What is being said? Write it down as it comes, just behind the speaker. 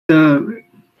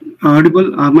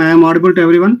Audible? I am audible to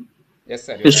everyone? Yes,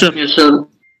 sir. Yes, sir. Yes, sir.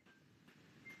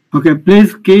 Okay,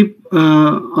 please keep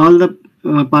all the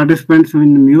participants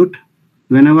in mute.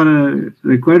 Whenever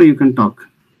required, you can talk.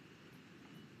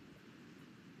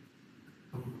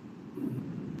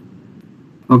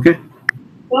 Okay.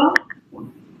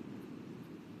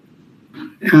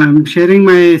 I'm sharing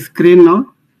my screen now.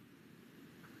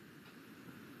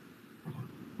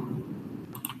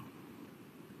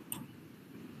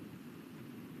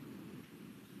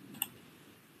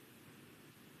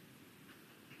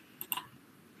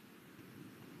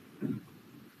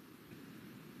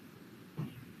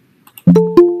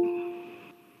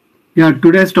 Yeah,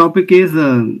 today's topic is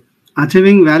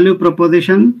achieving value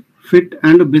proposition, fit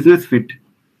and business fit.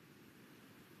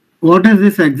 What is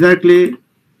this exactly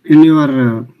in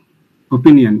your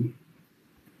opinion?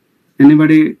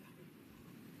 Anybody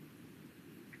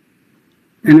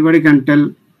can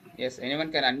tell? Yes,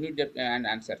 anyone can unmute and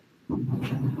answer.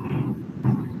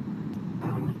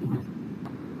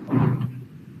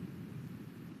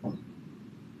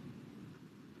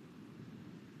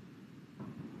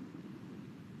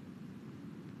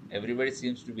 Everybody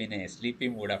seems to be in a sleepy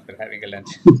mood after having a lunch.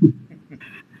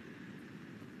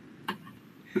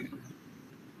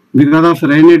 Because of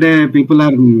rainy day, people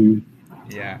are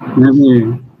Yeah,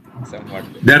 maybe somewhat.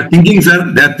 They are thinking,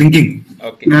 sir. They are thinking.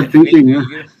 Okay. they are thinking. We'll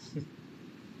give...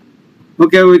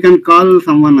 Okay, we can call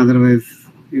someone otherwise.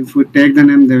 If we take the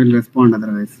name, they will respond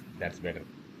otherwise. That's better.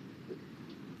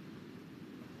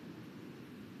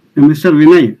 Mr.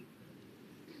 Vinay.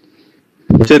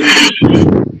 Sir.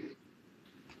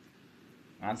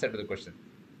 Answer to the question.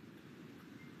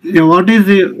 Yeah, what is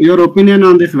your opinion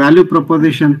on this value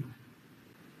proposition?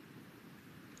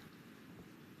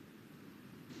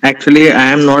 Actually,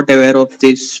 I am not aware of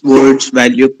this word's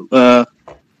value.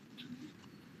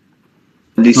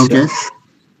 Okay.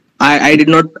 I did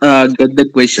not get the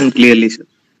question clearly, sir.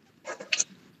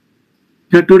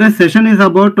 Yeah, today's session is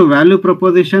about value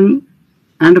proposition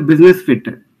and business fit.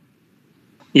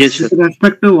 Yes, sir. With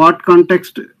respect to what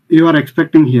context you are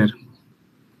expecting here?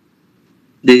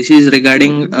 This is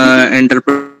regarding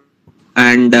entrepreneur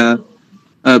and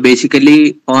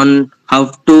basically on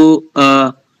how to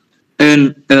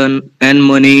earn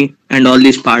money and all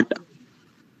this part.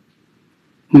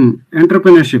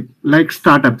 Entrepreneurship, like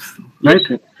startups, right?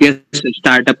 Yes, sir.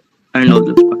 Startup and all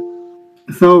those part.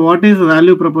 So, what is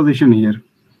value proposition here?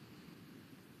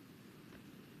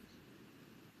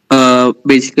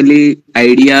 Basically,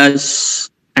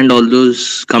 ideas and all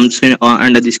those comes in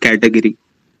under this category.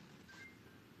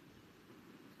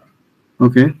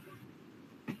 Okay.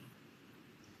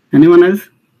 Anyone else?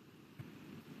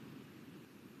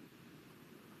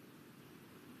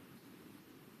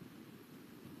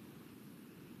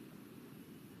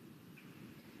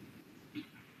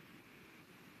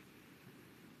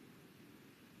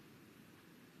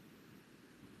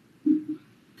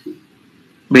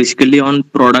 Basically on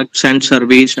products and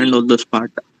service and all those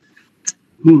part.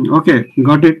 Okay,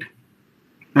 got it.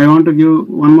 I want to give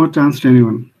one more chance to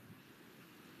anyone.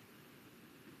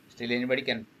 Still, anybody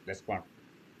can respond.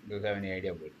 Do you have any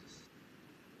idea about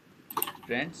this?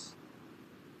 Friends?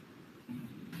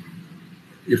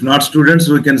 If not students,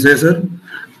 we can say, sir.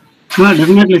 Yeah,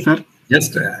 definitely, sir.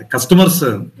 Just customers,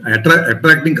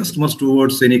 attracting customers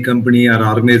towards any company or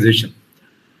organization.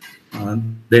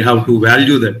 They have to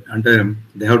value that and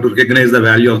they have to recognize the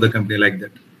value of the company like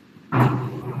that.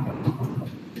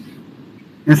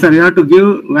 Yes, sir. You have to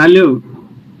give value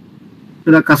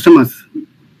to the customers.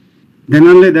 Then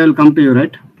only they will come to you,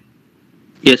 right?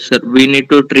 Yes, sir. We need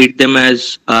to treat them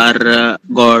as our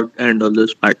God and all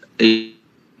those part.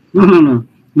 No.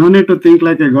 No need to think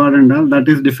like a god and all. That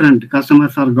is different.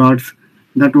 Customers are gods.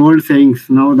 That old sayings,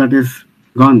 now that is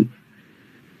gone.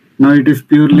 Now it is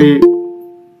purely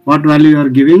what value you are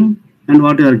giving and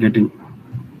what you are getting.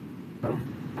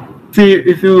 See,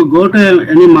 if you go to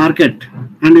any market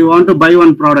and you want to buy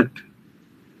one product,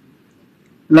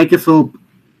 like a soap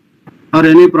or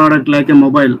any product like a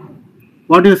mobile,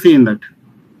 what do you see in that?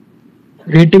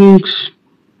 Ratings.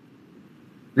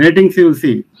 Ratings you will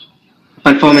see.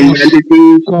 Performance,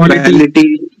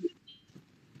 quality,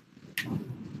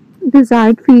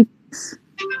 desired features,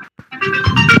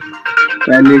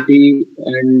 quality,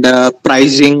 and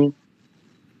pricing.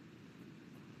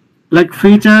 Like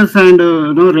features and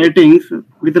ratings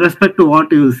with respect to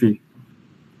what you will see.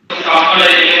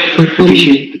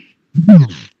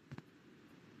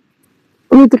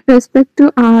 with respect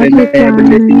to our requirement,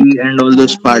 Reliability and all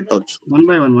those part also. One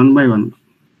by one.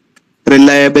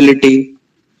 Reliability.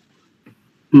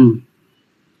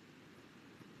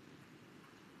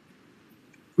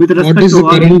 With respect What is to the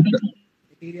what? current?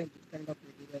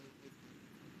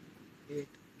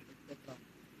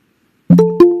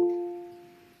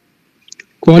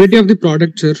 quality of the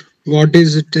product, sir. What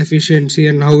is its efficiency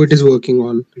and how it is working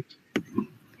all?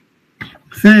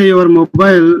 Say your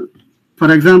mobile,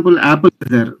 for example, Apple is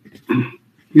there.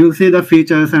 You see the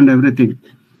features and everything.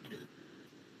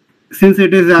 Since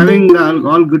it is having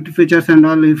all good features and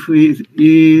all, if he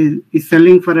is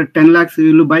selling for a 10 lakhs,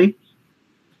 will you buy?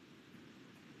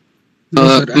 No,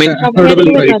 sir. I mean, Affordable Compared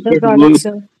to price. other products,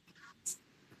 sir.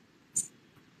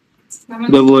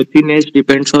 the worthiness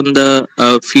depends on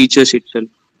the features itself.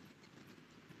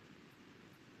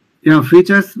 Yeah,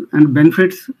 features and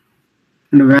benefits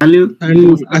and value.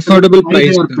 And affordable Price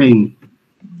price, you are sir. paying.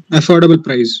 Affordable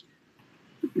price.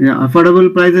 Yeah,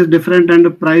 affordable price is different and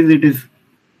the price it is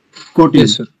quoting.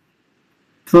 Yes, sir.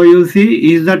 So you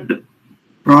see, is that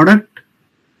product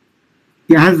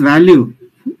has value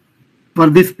for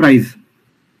this price?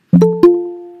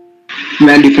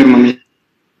 Value for money.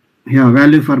 Yeah,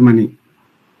 value for money.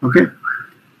 Okay.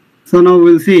 So now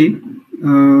we'll see.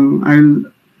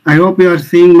 I hope you are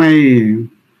seeing my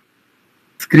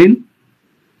screen.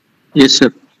 Yes, sir.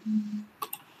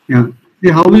 Yeah.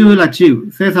 See how you will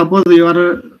achieve. Say suppose you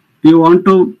want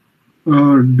to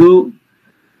do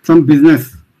some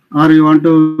business, or you want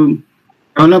to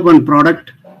develop one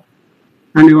product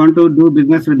and you want to do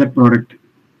business with that product.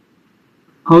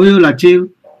 How you will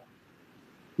achieve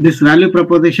this value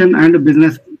proposition and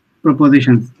business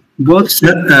propositions? Both.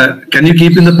 Sir, can you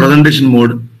keep in the presentation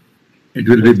mode? It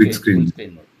will be big Full screen.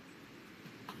 screen mode.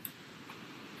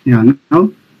 Yeah.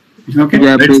 Now it's okay.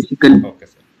 Yeah, Let's- Okay,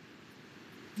 sir.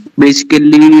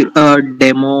 basically,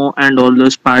 demo and all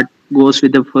those part goes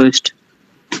with the first,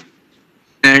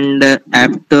 and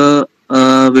after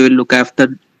we will look after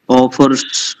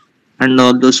offers and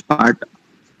all those part.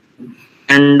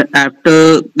 And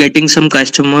after getting some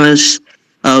customers,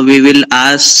 we will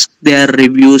ask their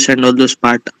reviews and all those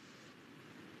part.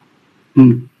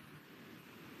 Hmm.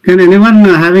 Can anyone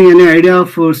having any idea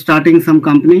of starting some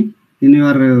company in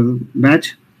your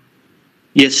batch?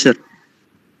 Yes, sir.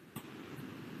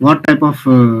 What type of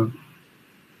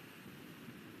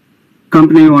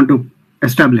company you want to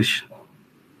establish?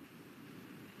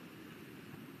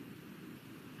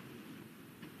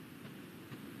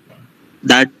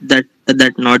 That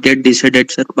not yet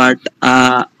decided, sir. But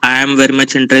I am very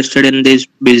much interested in this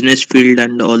business field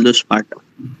and all those part.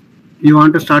 You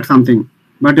want to start something,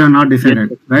 but you are not decided,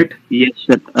 Yes, right? Yes,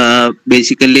 sir.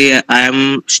 Basically, I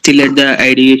am still at the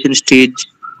ideation stage.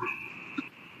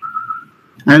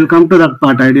 I will come to that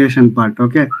part, ideation part.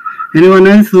 Okay. Anyone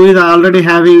else who is already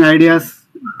having ideas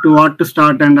to what to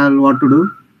start and what to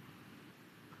do?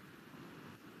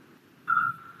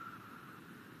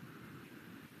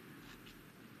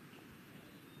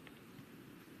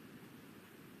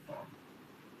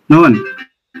 No one.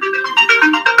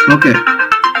 Okay.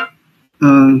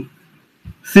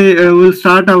 See, we'll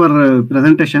start our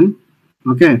presentation.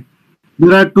 Okay.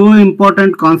 There are two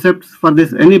important concepts for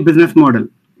this any business model.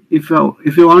 If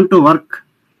you want to work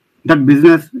that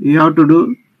business, you have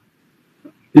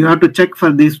to check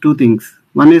for these two things.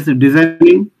 One is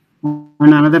designing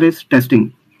and another is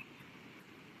testing.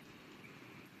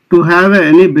 To have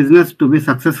any business to be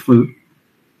successful,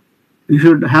 you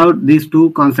should have these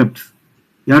two concepts.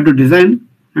 You have to design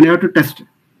and you have to test.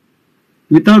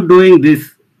 Without doing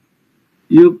this,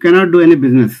 you cannot do any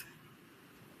business.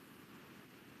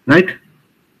 Right?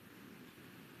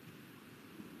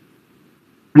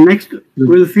 And next,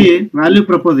 we'll see value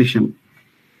proposition.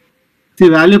 See,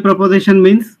 value proposition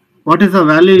means what is the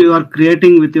value you are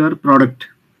creating with your product,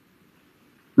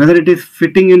 whether it is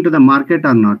fitting into the market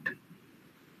or not,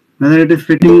 whether it is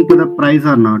fitting into the price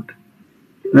or not,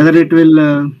 whether it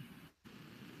will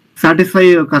satisfy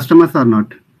your customers or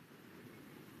not.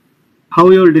 How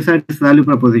you will decide this value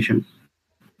proposition?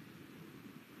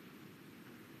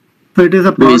 So it is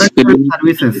a product and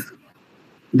Basically, services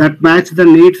that match the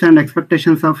needs and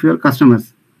expectations of your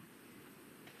customers.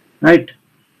 Right?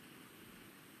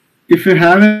 If you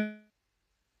have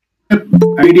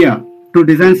an idea to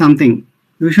design something,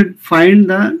 you should find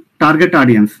the target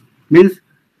audience. Means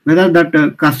whether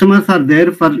that customers are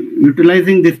there for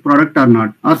utilizing this product or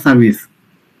not, or service.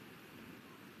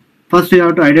 First, you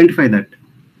have to identify that.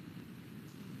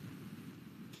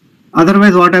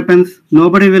 Otherwise, what happens?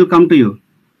 Nobody will come to you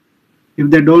if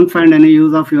they don't find any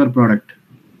use of your product.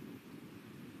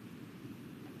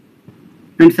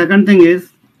 And second thing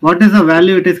is, what is the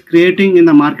value it is creating in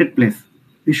the marketplace?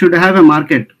 You should have a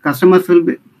market. Customers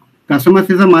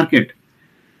is a market.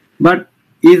 But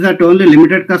is that only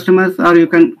limited customers, or you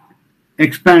can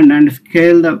expand and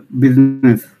scale the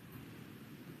business?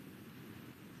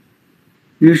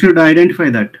 You should identify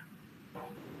that.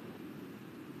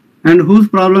 And whose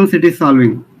problems it is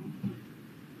solving.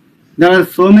 There are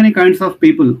so many kinds of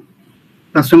people,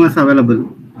 customers available,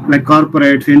 like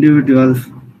corporates, individuals,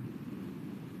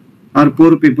 or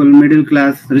poor people, middle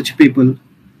class, rich people.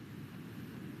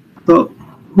 So,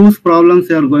 whose problems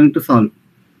you are going to solve?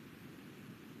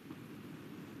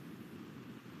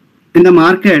 In the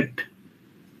market,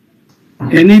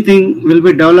 anything will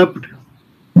be developed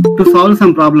to solve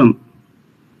some problem.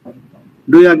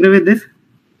 Do you agree with this?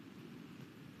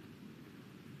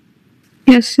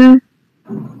 Yes, sir.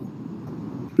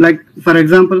 Like, for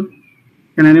example,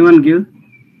 can anyone give?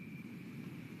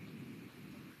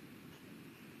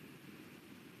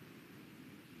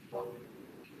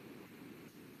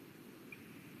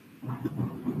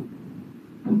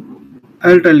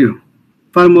 I'll tell you.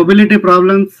 For mobility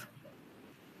problems,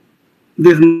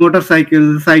 these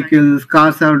motorcycles, cycles,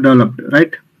 cars have developed,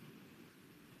 right?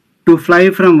 To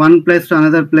fly from one place to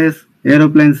another place,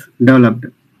 aeroplanes developed.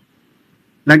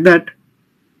 Like that,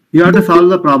 you have to solve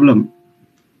the problem.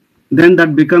 Then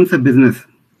that becomes a business.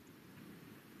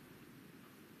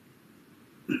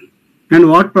 And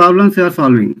what problems you are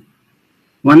solving?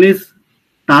 One is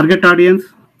target audience,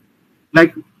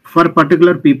 like for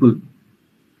particular people.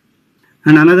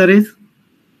 And another is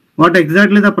what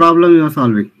exactly the problem you are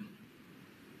solving.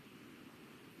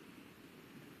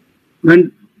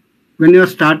 When when you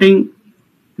are starting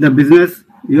the business,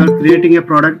 you are creating a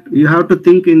product, you have to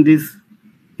think in these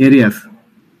areas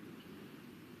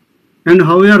and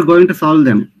how you are going to solve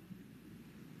them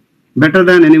better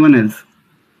than anyone else.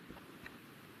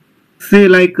 See,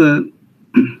 like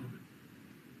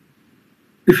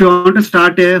if you want to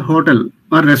start a hotel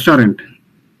or restaurant,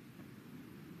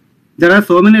 there are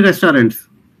so many restaurants,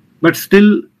 but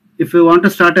still, if you want to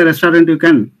start a restaurant, you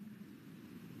can.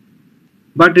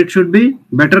 But it should be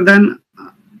better than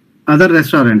other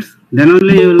restaurants. Then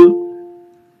only you will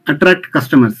attract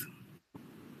customers.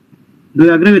 Do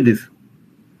you agree with this?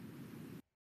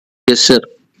 Yes, sir.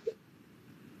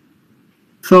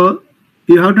 So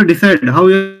you have to decide how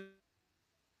you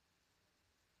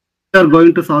are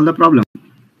going to solve the problem.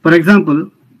 For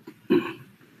example,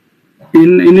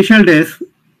 in initial days,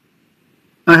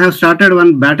 I have started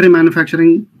one battery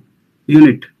manufacturing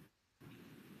unit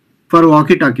for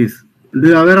walkie-talkies. Do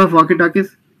you aware of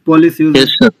walkie-talkies? Police use Yes,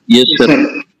 it. sir. Yes,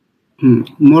 sir.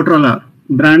 Motorola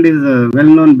brand is a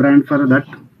well-known brand for that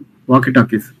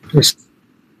walkie-talkies. Yes.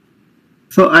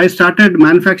 So I started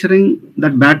manufacturing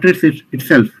that batteries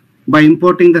itself by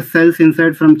importing the cells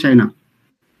inside from China.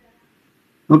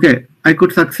 Okay, I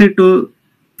could succeed to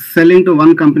selling to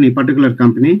one company, particular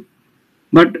company,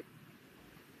 but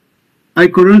I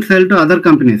couldn't sell to other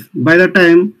companies. By the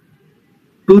time,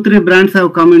 2, 3 brands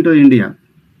have come into India,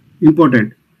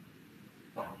 imported.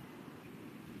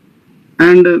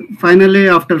 And finally,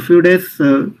 after few days,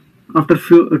 after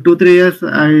 2, 3 years,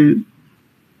 I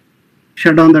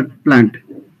shut down that plant.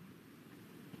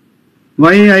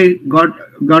 Why I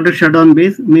got it shut down?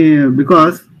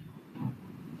 Because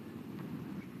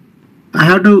I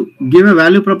have to give a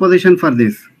value proposition for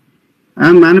this. I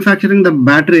am manufacturing the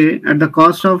battery at the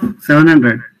cost of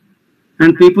 700,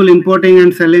 and people importing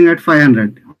and selling at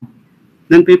 500.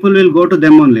 Then people will go to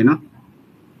them only, no?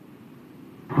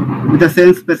 With the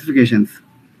same specifications.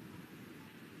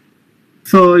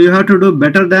 So you have to do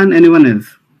better than anyone else.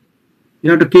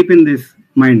 You have to keep in this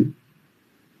mind.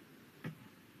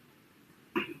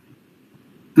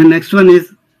 The next one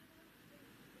is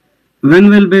when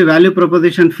will be value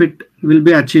proposition fit will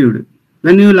be achieved.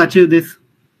 When you will achieve this?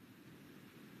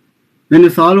 When you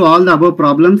solve all the above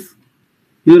problems,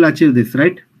 you will achieve this,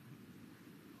 right?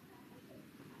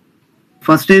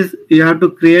 First is you have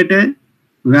to create a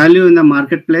value in the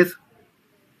marketplace.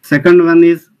 Second one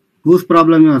is whose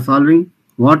problem you are solving,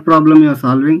 what problem you are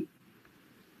solving,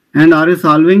 and are you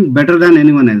solving better than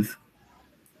anyone else.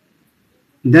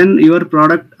 Then your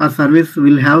product or service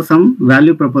will have some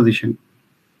value proposition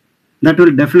that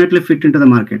will definitely fit into the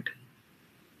market.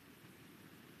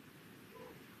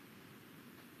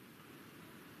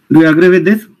 Do you agree with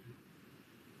this?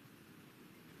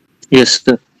 Yes,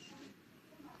 sir.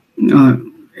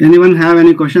 Anyone have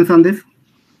any questions on this?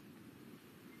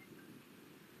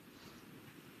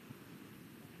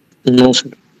 No,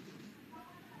 sir.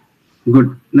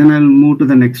 Good. Then I'll move to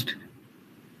the next.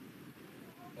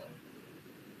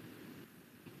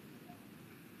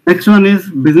 Next one is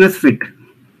business fit.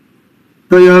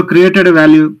 So you have created a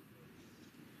value,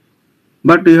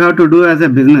 but you have to do as a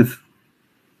business.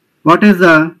 What is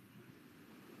the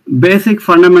basic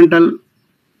fundamental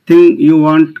thing you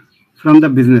want from the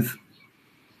business?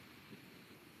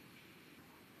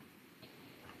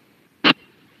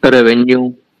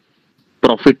 Revenue,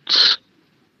 profits.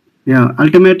 Yeah,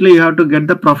 ultimately you have to get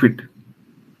the profit.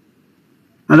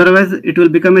 Otherwise, it will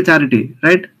become a charity,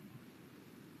 right?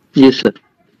 Yes, sir.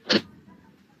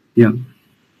 Yeah.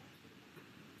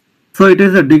 So it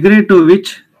is a degree to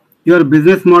which your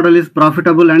business model is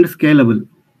profitable and scalable.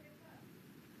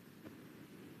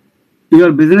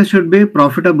 Your business should be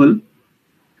profitable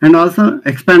and also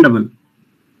expandable.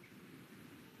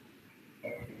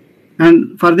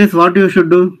 And for this, what you should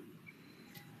do?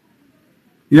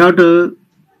 You have to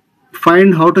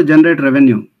find how to generate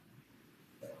revenue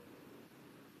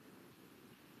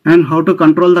and how to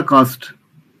control the cost.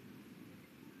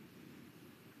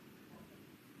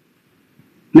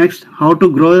 Next, how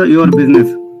to grow your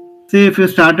business. See, if you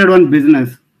started one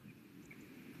business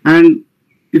and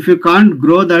if you can't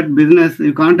grow that business,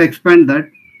 you can't expand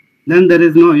that, then there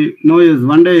is no use.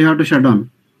 One day you have to shut down,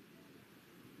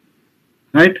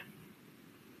 right?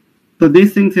 So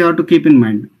these things you have to keep in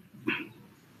mind.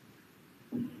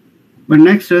 But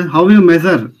next, how you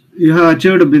measure you have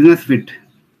achieved a business fit.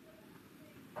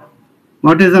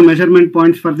 What is the measurement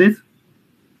points for this?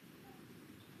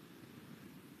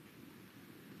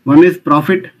 One is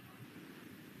profit,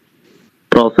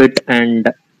 Profit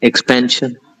and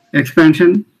expansion.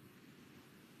 expansion,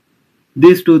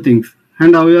 these two things,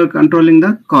 and how you are controlling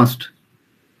the cost.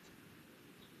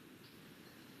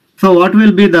 So what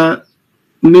will be the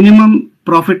minimum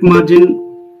profit margin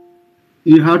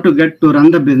you have to get to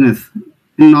run the business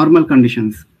in normal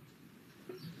conditions?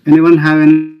 Anyone have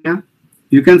any idea?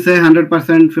 You can say 100%,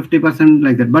 50%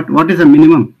 like that, but what is the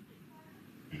minimum?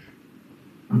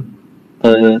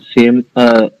 Same,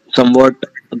 somewhat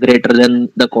greater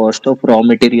than the cost of raw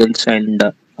materials and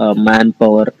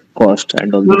manpower cost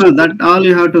and all No, this. no, that all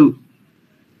you have to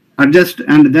adjust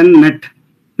and then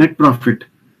net profit.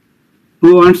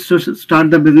 Who wants to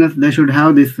start the business? They should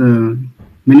have this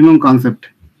minimum concept.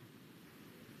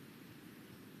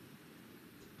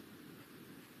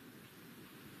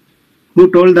 Who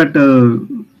told that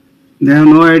they have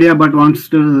no idea but wants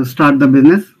to start the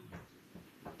business?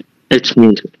 It's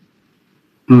me.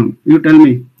 You tell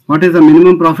me, what is the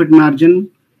minimum profit margin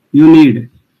you need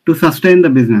to sustain the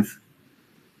business?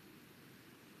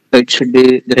 It should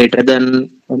be greater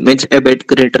than, means a bit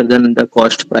greater than the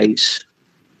cost price.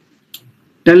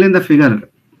 Tell in the figure,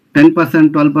 10%,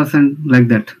 12%, like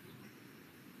that.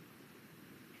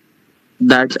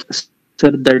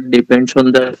 That depends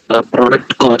on the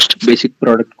product cost, basic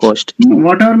product cost.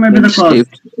 Whatever may be the Means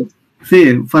cost.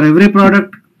 See, for every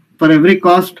product, for every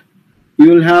cost, you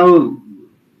will have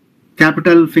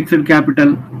capital, fixed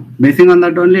capital. Basing on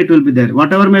that only, it will be there.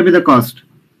 Whatever may be the cost.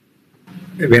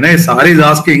 Vinay, Sar is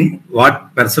asking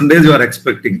what percentage you are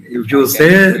expecting. If you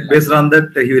say based on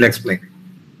that, he will explain.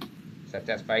 Such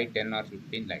as 5, 10 or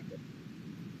 15 like that.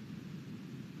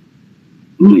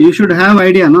 You should have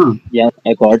idea, no? Yeah,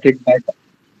 I got it. But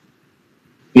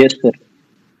yes, sir.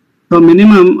 So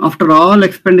minimum after all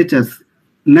expenditures,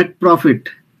 net profit,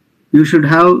 you should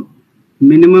have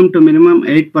minimum to minimum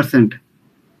 8%.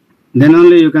 Then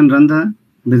only you can run the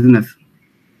business.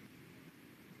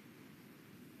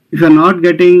 If you are not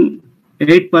getting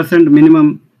 8%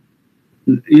 minimum,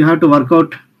 you have to work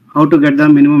out how to get the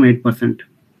minimum 8%.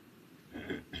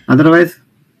 Otherwise,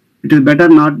 it is better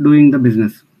not doing the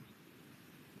business.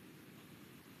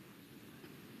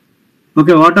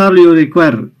 Okay, what all you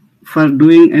require for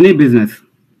doing any business?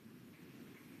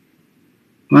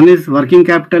 One is working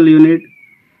capital you need,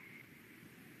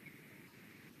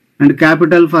 and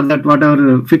capital for that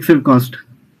whatever fixed cost,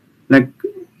 like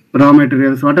raw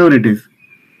materials, whatever it is.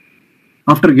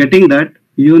 After getting that,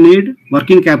 you need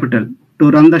working capital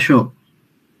to run the show,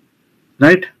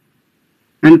 right?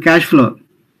 And cash flow.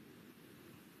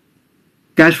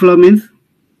 Cash flow means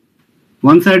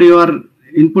one side you are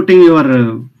inputting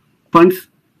your funds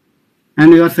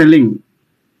and you are selling,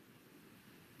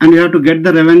 and you have to get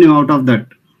the revenue out of that,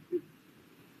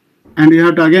 and you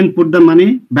have to again put the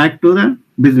money back to the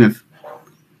business.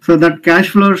 So that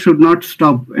cash flow should not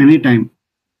stop anytime.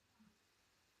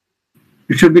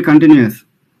 It should be continuous.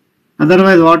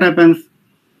 Otherwise, what happens?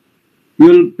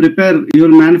 You will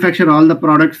manufacture all the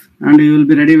products, and you will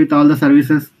be ready with all the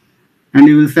services, and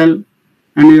you will sell,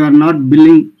 and you are not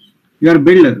billing. You are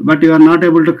billed, but you are not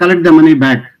able to collect the money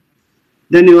back.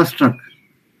 Then you are stuck.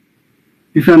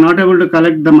 If you are not able to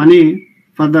collect the money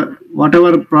for the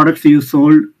whatever products you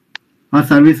sold or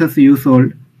services you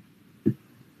sold,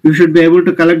 you should be able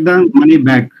to collect the money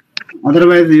back.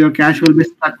 Otherwise, your cash will be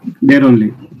stuck there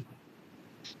only.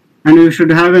 And you should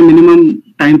have a minimum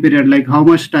time period, like how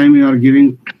much time you are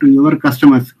giving to your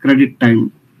customers, credit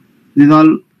time. This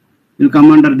all will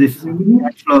come under this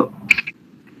cash flow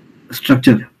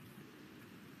structure.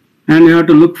 And you have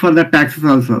to look for the taxes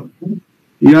also.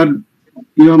 You are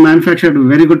you have manufactured a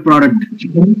very good product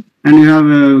and you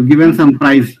have given some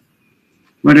price,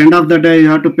 but end of the day you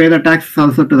have to pay the tax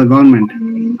also to the government,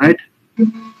 right?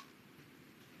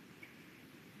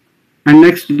 And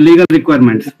next, legal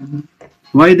requirements.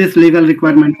 Why this legal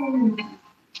requirement?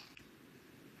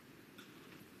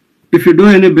 If you do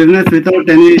any business without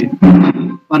any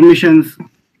permissions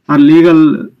or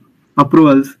legal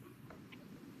approvals,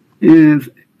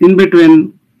 in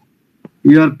between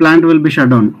your plant will be shut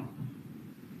down.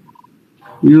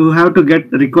 You have to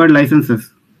get required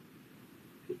licenses.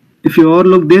 If you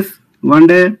overlook this, one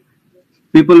day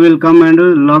people will come and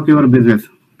lock your business.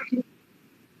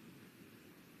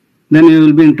 Then you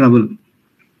will be in trouble,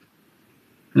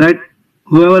 right?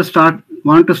 Whoever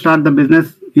want to start the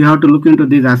business, you have to look into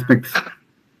these aspects.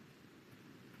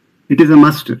 It is a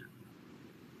must.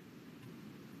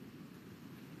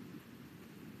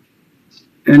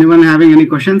 Anyone having any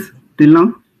questions till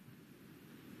now?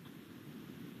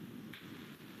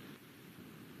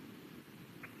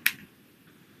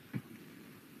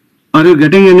 Are you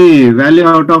getting any value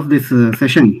out of this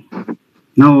session?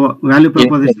 Now, value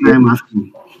proposition I am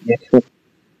asking. Yes, sir.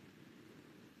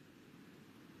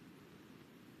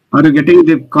 Are you getting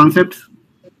the concepts?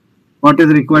 What is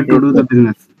required to do the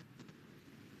business?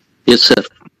 Yes, sir.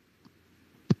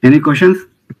 Any questions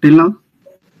till now?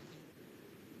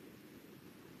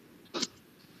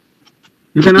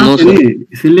 You can No, ask sir. any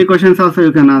silly questions also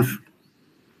you can ask.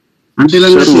 Until Sir,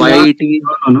 unless you why ask, it is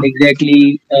no, no.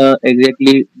 exactly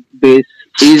base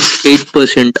is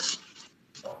 8%?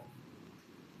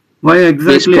 Why Base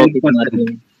exactly profit 8%?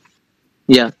 margin.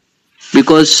 Yeah,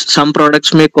 because some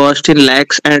products may cost in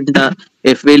lakhs, and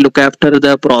if we look after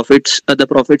the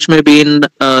profits may be in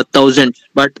thousands,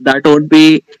 but that won't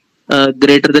be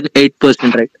greater than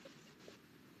 8%, right?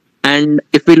 And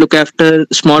if we look after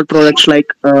small products like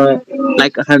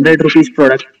 100 rupees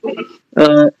product,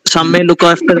 some may look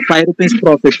after 5 rupees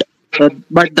profit,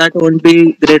 but that won't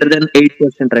be greater than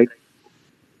 8%, right?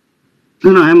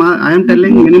 No, no, I am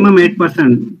telling minimum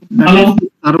 8%. That is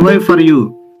to survive for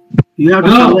you. You have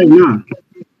to survive, no?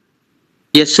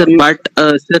 Yes, sir. But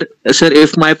sir,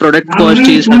 if my product cost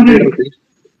is 100 rupees,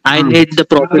 I need the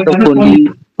profit of only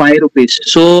 5 rupees.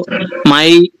 So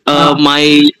my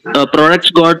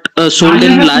products got sold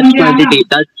in large quantity.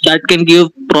 That can give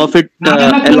profit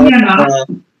a lot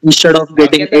instead of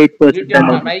getting Okay, sir. 8% Mute your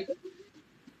and all. mic.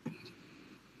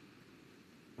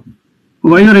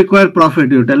 Why you require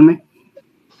profit, you tell me?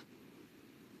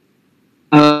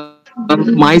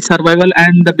 My survival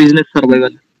and the business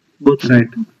survival, both. Right.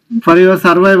 For your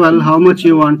survival, how much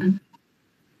you want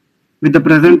with the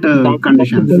present That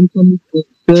conditions? depends on, sir,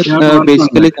 You have to work on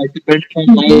basically that. that depends on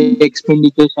my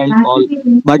expenditures and all.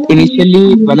 But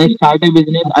initially, when I start a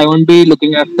business, I won't be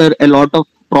looking after a lot of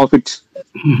profits.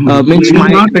 It Means is my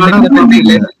not lot expenditure of will be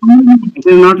profit. less. It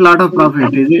is not lot of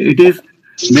profit. It is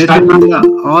based on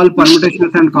the, all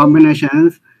permutations and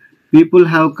combinations. People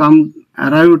have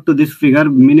arrived to this figure.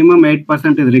 Minimum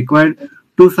 8% is required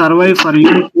to survive for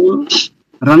you to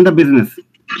run the business.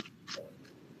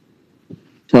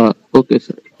 Okay,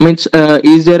 sir. Means,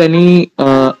 is there any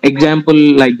example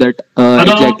like that?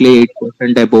 Exactly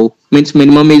 8% above. Means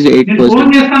minimum is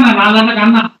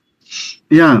 8%.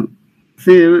 Yeah.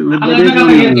 See, there is one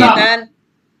Nathan,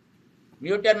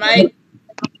 mute your mic.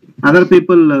 other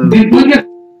people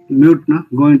mute, no?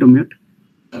 Go into mute.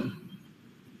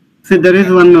 See, there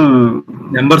is one.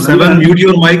 Number 7, mute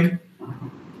your mic.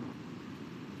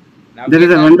 Now, There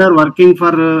is a Ketan, vendor working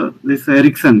for this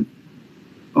Ericsson.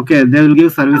 Okay, they will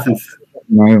give services.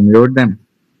 Now you mute them.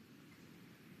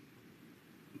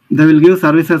 They will give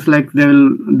services like their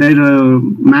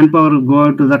manpower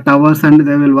go to the towers and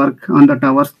they will work on the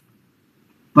towers.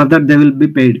 For that they will be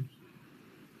paid.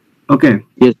 Okay.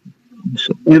 Yes.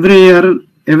 Sir. Every year,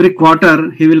 every quarter,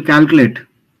 he will calculate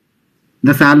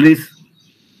the salaries,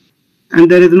 and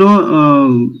there is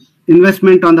no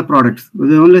investment on the products.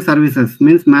 The only services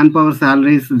means manpower,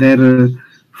 salaries, their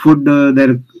food,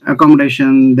 their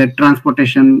accommodation, their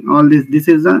transportation, all this. This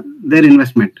is their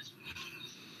investment.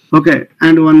 Okay,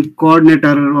 and one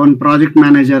coordinator, one project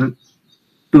manager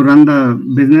to run the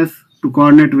business, to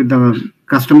coordinate with the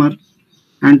customer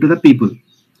and to the people,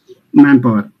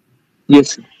 manpower.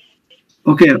 Yes. Sir.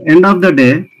 Okay, end of the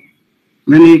day,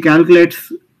 when he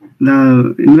calculates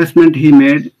the investment he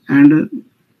made and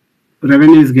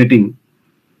revenue is getting,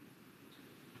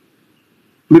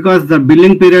 because the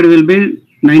billing period will be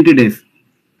 90 days.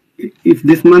 If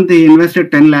this month he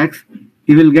invested 10 lakhs,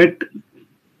 he will get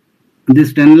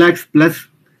this 10 lakhs plus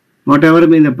whatever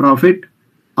be the profit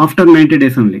after 90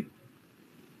 days only.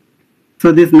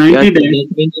 So this 90 Yes, sir. days,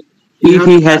 That means You If have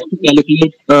he to, has to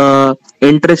calculate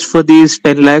interest for these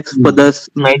 10 lakhs for the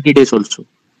 90 days also.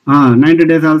 90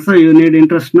 days also you need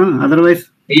interest, no?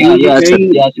 Otherwise, you Yeah, will be yeah, sir.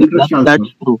 paying Yeah, sir. interest That's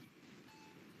also. true.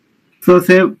 So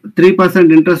say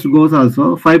 3% interest goes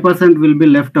also, 5% will be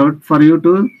left out for you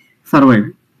to survive.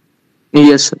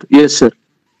 Yes, sir. Yes, sir.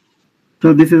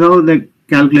 So this is how they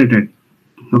calculated.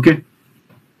 Okay.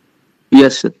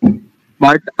 Yes, sir.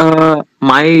 But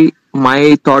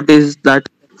my thought is that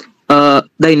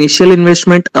the initial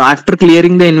investment after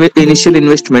clearing the initial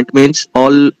investment means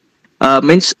all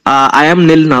means I am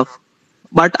nil now,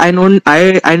 but I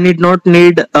need not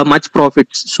need much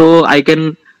profits, so I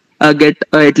can get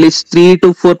at least 3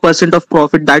 to 4% of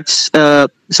profit. That's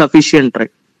sufficient,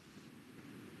 right?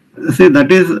 See,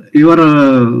 that is your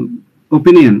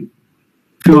opinion.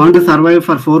 If you want to survive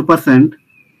for 4%,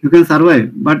 you can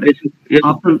survive. But Yes, sir. Yes, sir.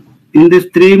 after in these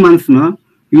 3 months, no,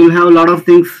 you will have a lot of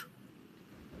things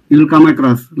you will come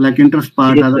across, like interest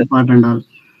part, Yes, other sir. part, and all.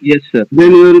 Yes, sir.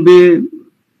 Then you will be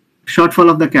shortfall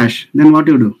of the cash. Then what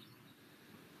you do?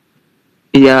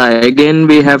 Yeah, again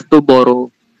we have to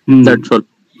borrow. Hmm. That's all.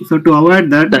 So to avoid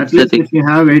that, at That's the least thing. if you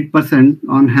have 8%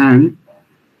 on hand,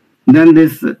 then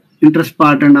this interest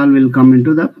part and all will come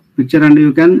into the picture, and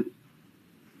you can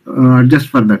adjust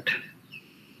for that.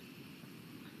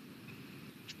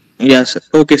 Yeah, sir.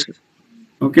 Okay, sir.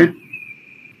 Okay.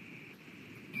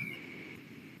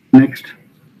 Next.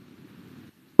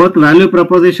 Both value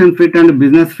proposition fit and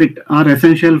business fit are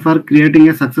essential for creating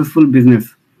a successful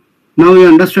business. Now you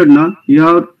understood, now you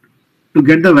have to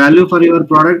get the value for your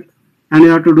product and you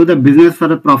have to do the business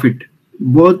for a profit.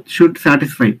 Both should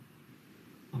satisfy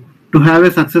to have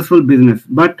a successful business.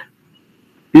 But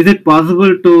is it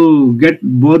possible to get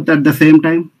both at the same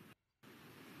time?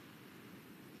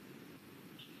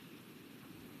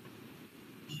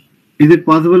 Is it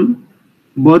possible?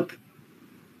 Both?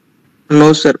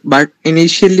 No, sir. But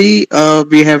initially,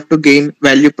 we have to gain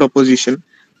value proposition.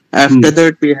 Hmm. After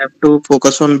that, we have to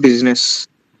focus on business.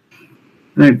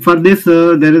 Right. For this,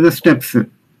 there is a steps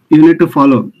you need to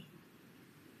follow.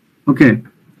 Okay.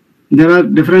 There are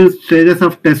different stages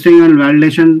of testing and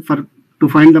validation for to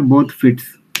find the both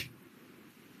fits.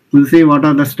 We'll see what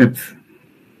are the steps.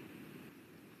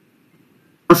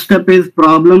 First step is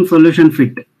problem solution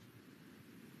fit.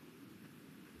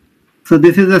 So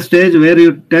this is a stage where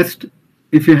you test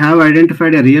if you have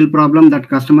identified a real problem that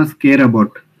customers care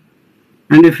about,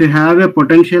 and if you have a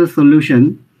potential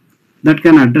solution that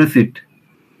can address it.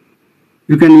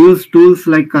 You can use tools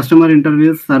like customer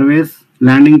interviews, surveys,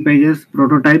 landing pages,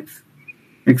 prototypes,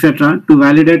 etc. to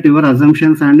validate your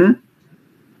assumptions and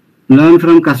learn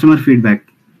from customer feedback.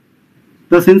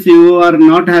 So since you are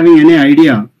not having any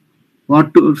idea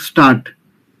what to start,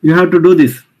 you have to do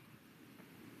this.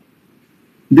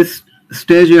 This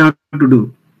stage you have to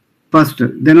do first.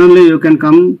 Then only you can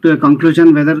come to a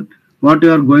conclusion whether what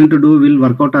you are going to do will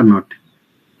work out or not.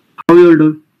 How you will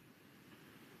do?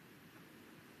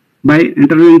 By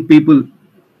interviewing people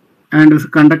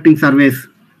and conducting surveys.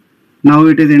 Now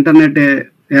it is internet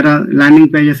era, landing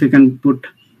pages you can put,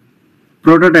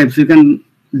 prototypes, you can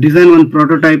design one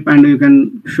prototype and you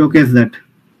can showcase that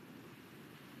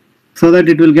so that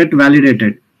it will get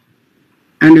validated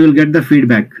and you will get the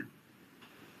feedback,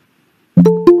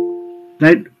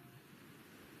 right?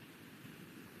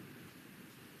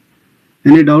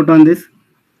 Any doubt on this?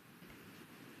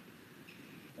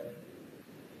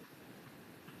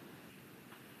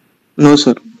 No,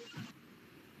 sir.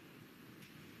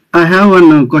 I have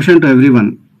one question to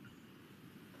everyone.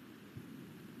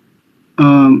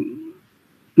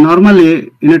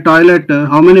 Normally in a toilet,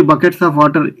 how many buckets of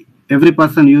water every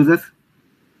person uses?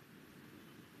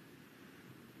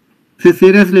 See,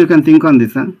 seriously, you can think on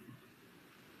this. Huh?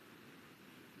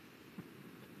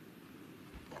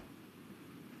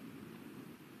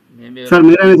 Maybe Sir, around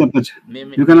మీరేనే చెప్పొచ్చు.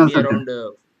 You can maybe also tell. around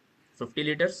 50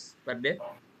 liters per day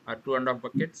or 2.5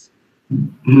 buckets.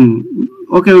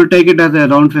 Okay, we'll take it as a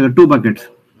round figure, 2 buckets.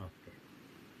 Okay.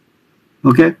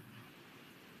 Okay.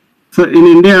 So in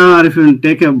India, or if you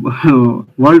take a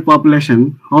world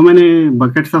population, how many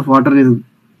buckets of water is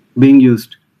being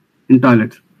used in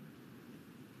toilets?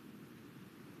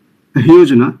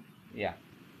 Huge, no? Yeah,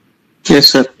 Yes,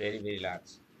 sir. very, very large.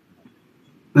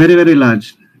 Very, very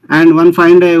large. And one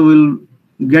fine day will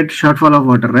get shortfall of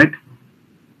water, right?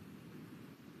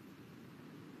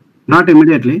 Not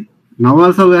immediately. Now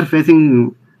also we are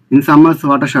facing in summers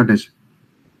water shortage.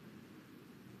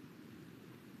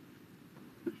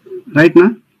 Right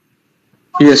now?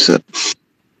 Yes, sir.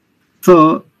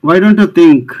 So why don't you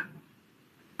think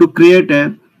to create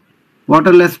a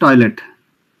waterless toilet?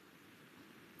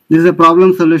 This is a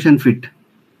problem solution fit.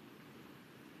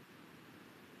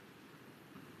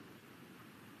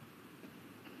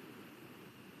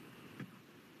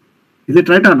 Is it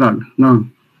right or not? No.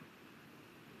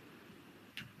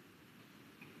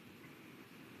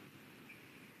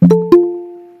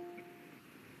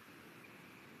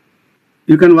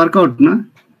 You can work out, no?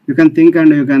 You can think and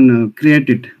you can create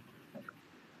it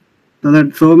so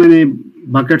that so many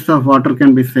buckets of water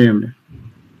can be saved.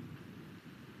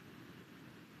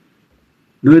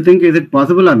 Do you think is it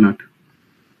possible or not?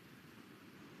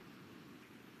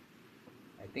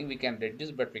 I think we can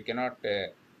reduce, but we cannot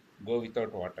go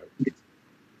without water.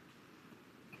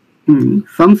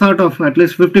 Some sort of at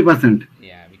least 50%.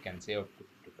 Yeah, we can save up to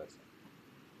 50%.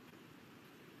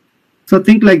 So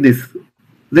think like this.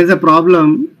 There is a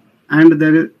problem and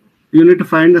you need to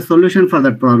find a solution for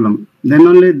that problem. Then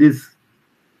only these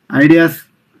ideas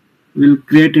will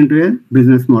create into a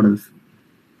business models.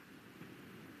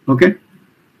 Okay.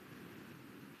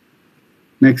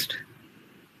 Next.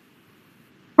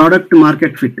 Product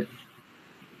market fit.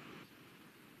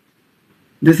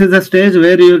 This is the stage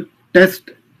where you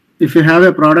test if you have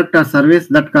a product or service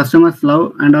that customers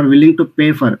love and are willing to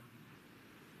pay for.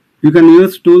 You can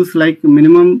use tools like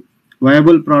minimum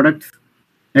viable products,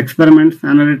 experiments,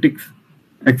 analytics,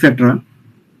 etc.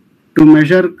 to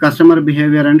measure customer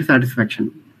behavior and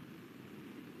satisfaction.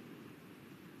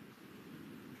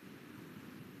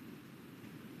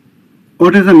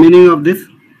 What is the meaning of this?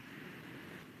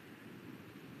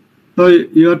 So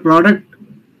your product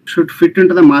should fit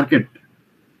into the market.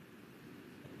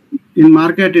 In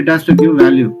market, it has to give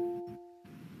value.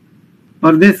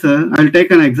 For this, I'll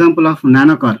take an example of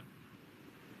nano car.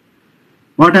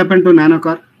 What happened to nano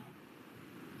car?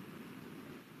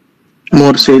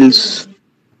 More sales.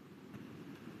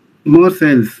 More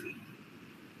sales.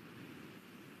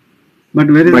 But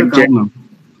where is the car Budget. now?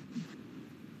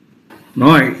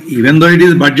 No, even though it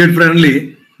is budget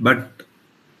friendly, but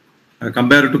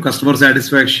compared to customer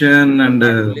satisfaction and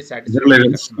Fully satisfied other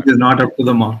levels, customer. it is not up to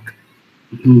the mark.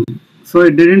 So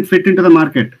it didn't fit into the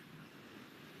market.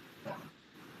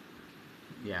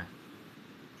 Yeah.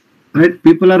 Right?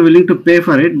 People are willing to pay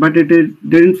for it, but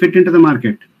didn't fit into the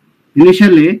market.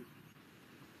 Initially,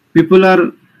 people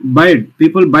buy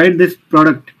this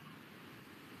product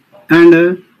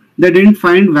and they didn't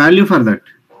find value for that.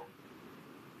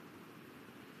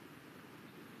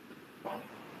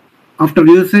 After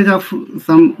usage of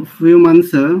some few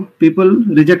months, people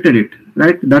rejected it,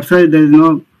 right? That's why there is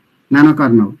no nano car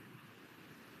now.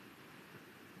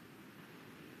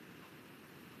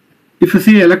 If you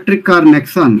see electric car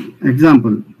Nexon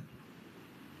example,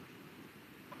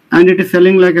 and it is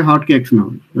selling like a hotcakes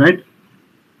now, right?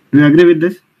 Do you agree with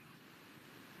this?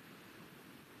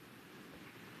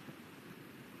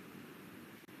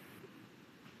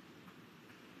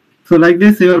 So like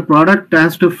this, your product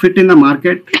has to fit in the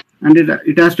market and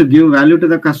it has to give value to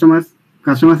the customers.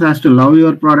 Customers has to love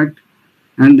your product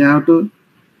and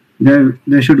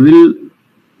they should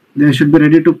be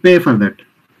ready to pay for that.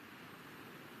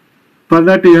 For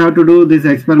that, you have to do these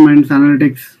experiments,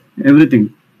 analytics,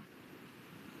 everything.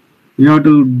 You have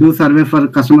to do survey for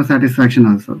customer satisfaction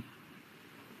also.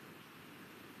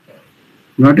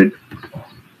 Got it?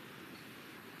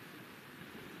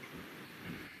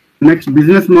 Next,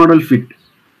 business model fit.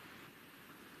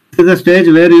 This is a stage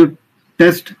where you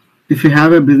test if you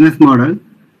have a business model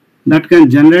that can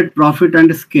generate profit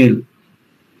and scale.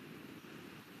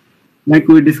 Like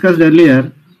we discussed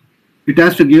earlier, it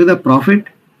has to give the profit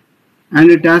and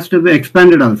it has to be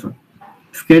expanded also.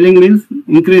 Scaling means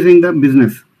increasing the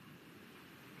business.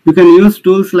 You can use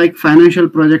tools like financial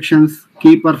projections,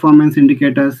 key performance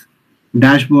indicators,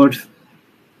 dashboards,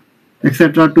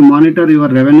 etc. to monitor your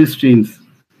revenue streams,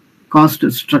 cost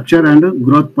structure, and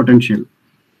growth potential.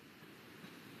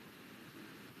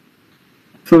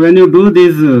 So when you do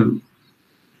these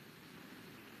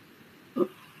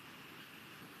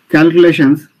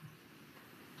calculations,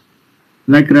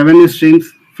 like revenue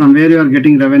streams, from where you are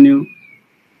getting revenue,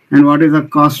 and what is the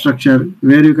cost structure,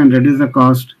 where you can reduce the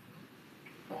cost,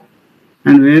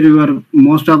 and where you are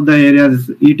most of the areas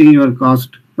eating your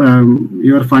cost,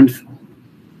 your funds,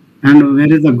 and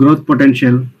where is the growth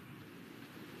potential.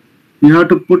 You have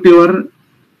to put your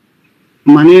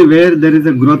money where there is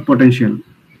a growth potential.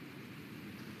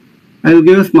 I will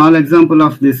give a small example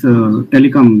of this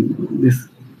telecom, this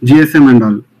GSM and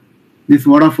all. This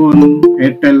Vodafone,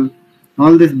 Airtel,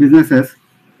 all these businesses,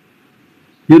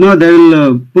 they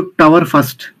will put tower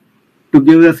first to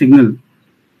give the signal.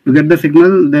 To get the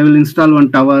signal, they will install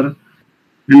one tower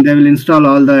and they will install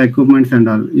all the equipments and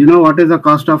all. You know what is the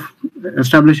cost of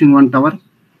establishing one tower?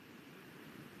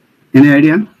 Any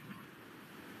idea?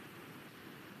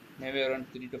 Maybe around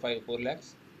 3 to 5, 4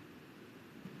 lakhs.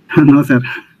 No, sir.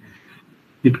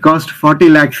 It cost 40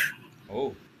 lakhs.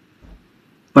 Oh.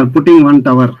 for putting one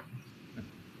tower.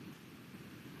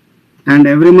 And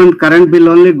every month current bill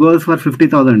only goes for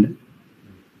 50,000.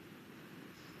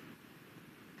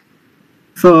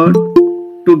 So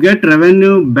to get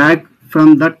revenue back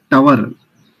from that tower,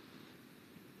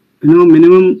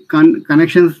 minimum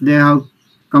connections, they have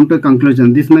come to a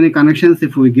conclusion. This many connections,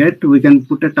 if we get, we can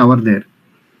put a tower there.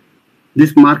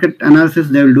 This market analysis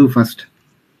they will do first.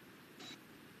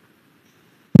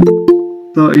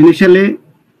 So initially,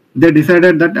 they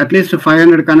decided that at least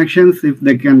 500 connections, if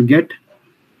they can get,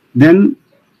 then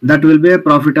that will be a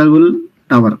profitable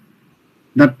tower,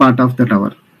 that part of the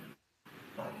tower.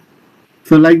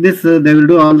 So like this, they will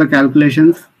do all the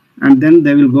calculations and then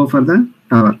they will go for the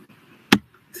tower.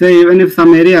 So even if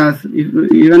some areas,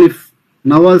 even if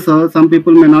now also some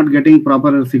people may not getting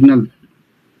proper signal,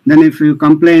 then if you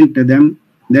complain to them,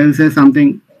 they will say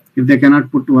something if they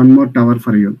cannot put one more tower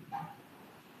for you.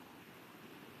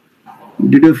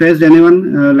 Did you face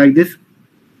anyone like this?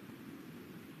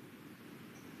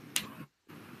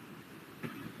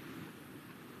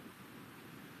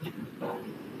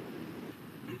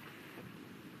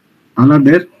 All are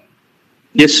there?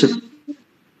 Yes, sir.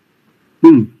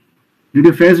 Did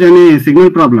you face any signal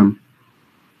problem?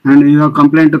 And you have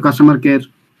complained to customer care?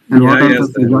 And what Yes,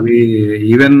 answers you got?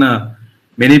 even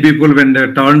many people, when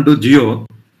they turn to Geo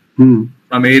from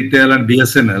Airtel and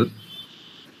BSNL,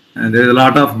 and there is a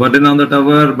lot of burden on the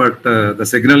tower, but the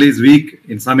signal is weak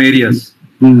in some areas.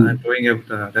 I'm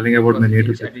telling about many.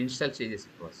 At initial stages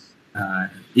it was.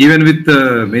 Even with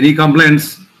many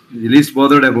complaints, the least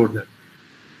bothered about that.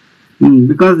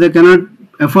 Because they cannot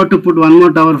afford to put one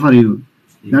more tower for you.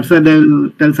 That's why they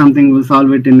will tell something, we'll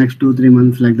solve it in next 2-3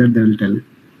 months, like that they will tell.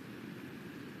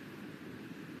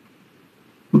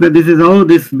 Okay, this is how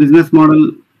this business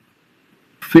model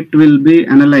fit will be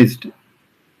analyzed.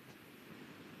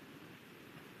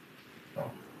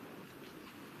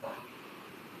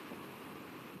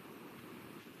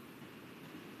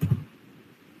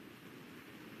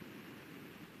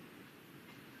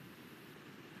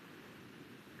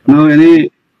 Now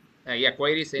any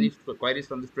Queries, any queries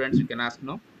from the students you can ask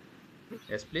now?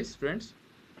 Yes, please, students.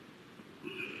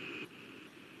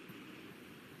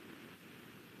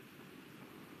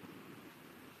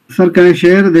 Sir, can I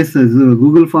share this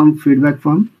Google form, feedback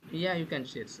form? Yeah, you can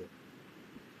share, sir.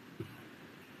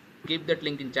 Keep that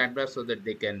link in chat box so that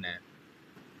they can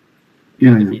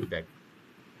give the feedback.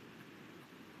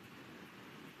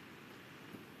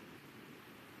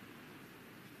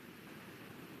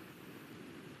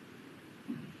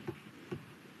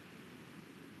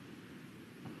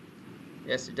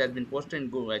 Yes, it has been posted in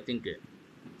Google. I think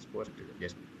it's posted.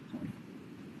 Yes.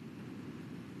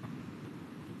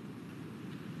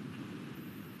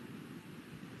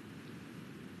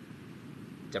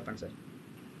 Japan, sir.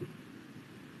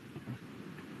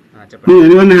 Japan.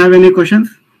 Anyone have any questions?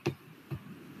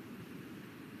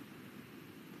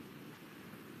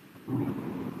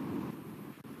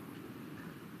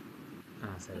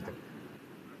 Sorry.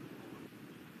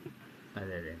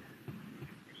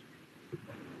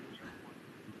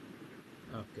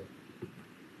 Okay.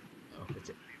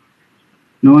 Okay.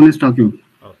 No one is talking.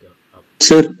 Okay.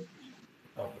 Sir.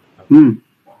 Okay.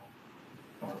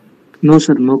 No,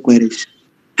 sir. No queries.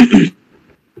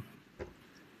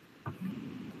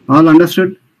 All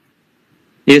understood?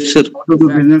 Yes, sir. How to do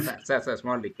business? Sir,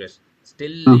 small request.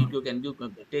 Still, you can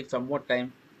take some more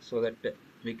time so that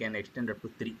we can extend up to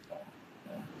 3.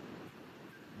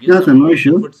 Give Yes, some no more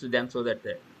issue. inputs to them so that.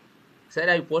 Sir,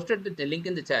 I posted the link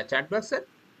in the chat box, sir.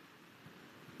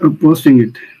 Posting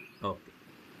it. Okay.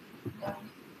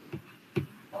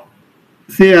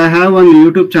 See, I have one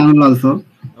YouTube channel also.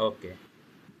 Okay.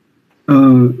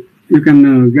 You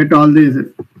can get all these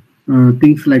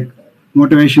things like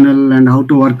motivational and how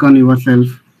to work on yourself.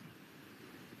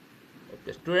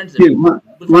 Okay. Students,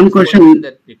 one question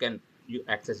that you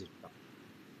access it now.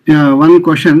 Yeah, one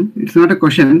question. It's not a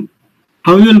question.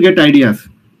 How you will get ideas?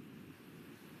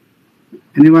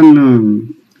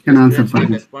 Anyone can answer for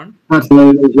this?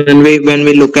 When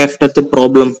we look after the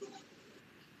problem.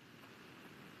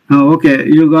 Okay,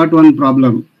 you got one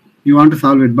problem. You want to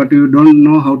solve it, but you don't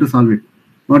know how to solve it.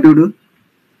 What you do?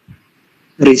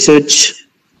 Research.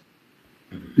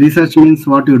 Research means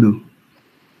what you do.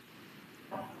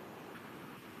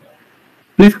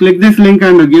 Please click this link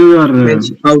and give your...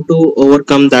 Means how to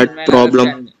overcome that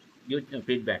problem. Give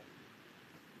feedback.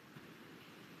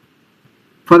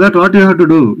 For that, what you have to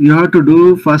do? You have to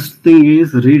do first thing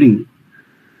is reading.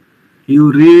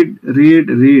 You read.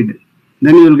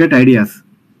 Then you will get ideas.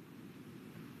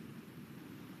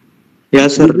 Yeah,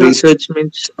 sir. Research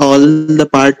means all the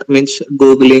part means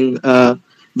Googling,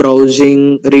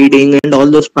 browsing, reading, and all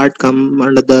those part come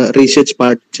under the research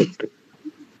part chapter.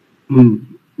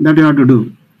 That you have to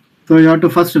do. So you have to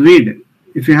first read.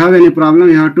 If you have any problem,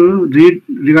 you have to read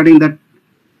regarding that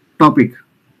topic.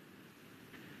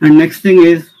 And next thing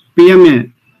is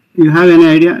PMA. You have any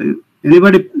idea?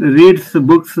 Anybody reads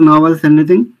books, novels,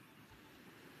 anything?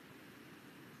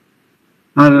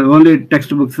 Or only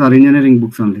textbooks or engineering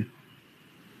books only?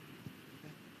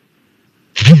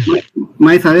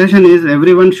 My suggestion is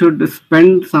everyone should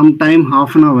spend some time,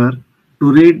 half an hour,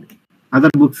 to read other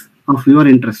books of your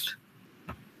interest.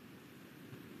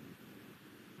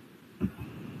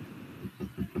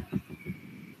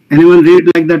 Anyone read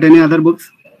like that any other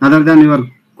books other than your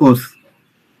course?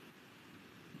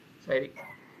 Sorry.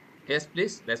 Yes,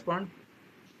 please respond.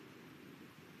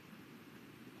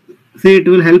 See, it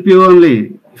will help you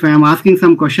only. If I am asking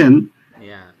some question,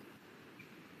 Yeah.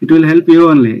 it will help you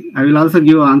only. I will also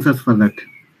give answers for that.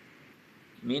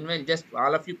 Meanwhile, just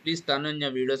all of you please turn on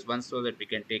your videos once so that we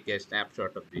can take a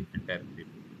snapshot of the entire video.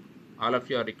 All of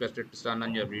you are requested to turn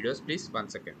on your videos, please. 1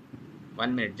 second.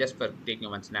 1 minute just for taking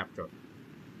one snapshot.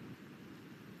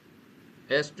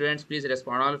 Yes, students, please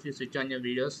respond. All of you switch on your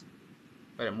videos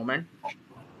for a moment. Yes,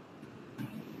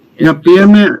 Yeah, please.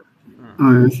 PMA,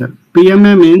 sir.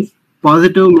 PMA means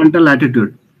positive mental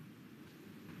attitude.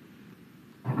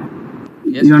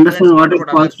 Yes, You understand students, what is about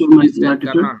others, positive please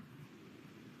mental turn attitude? on.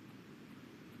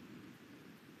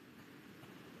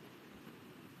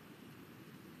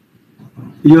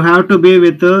 You have to be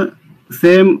with the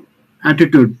same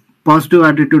attitude, positive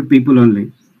attitude people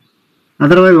only.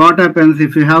 Otherwise, what happens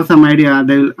if you have some idea,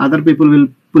 other people will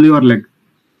pull your leg.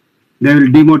 They will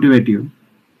demotivate you.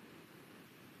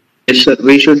 Yes, sir.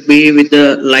 We should be with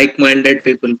the like-minded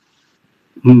people.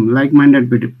 Like-minded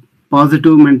people.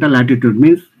 Positive mental attitude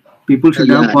means people should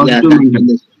have positive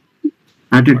mental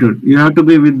attitude. You have to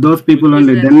be with those people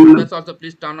only. Students also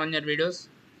please turn on your videos.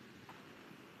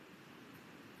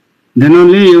 Then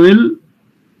only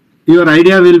your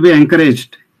idea will be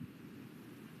encouraged.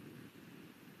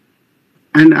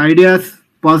 And ideas,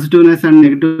 positiveness and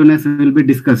negativeness will be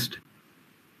discussed.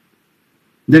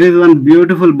 There is one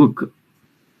beautiful book.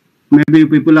 Maybe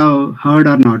people have heard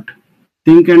or not.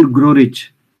 Think and Grow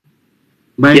Rich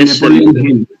by Yes, sir. Napoleon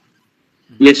Hill.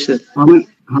 Yes, sir. How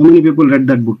many people read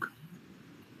that book?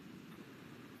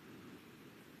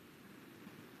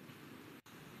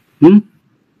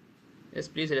 Yes,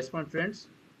 please respond, friends.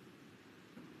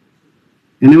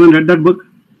 Anyone read that book?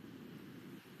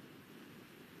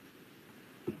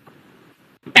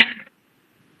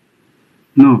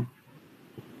 No.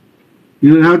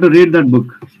 You have to read that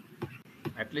book.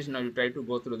 At least now you try to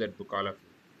go through that book all of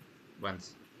you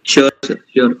once. Sure, sir.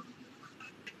 Sure.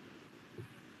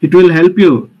 It will help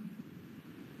you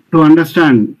to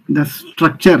understand the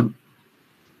structure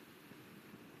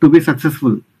to be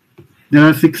successful. There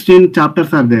are 16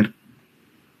 chapters are there.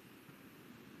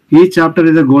 Each chapter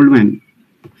is a gold mine.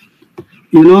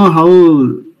 You know how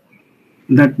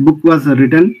that book was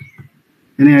written?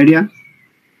 Any idea?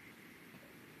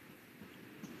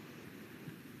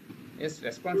 Yes,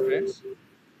 respond, friends.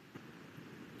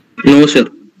 No, sir.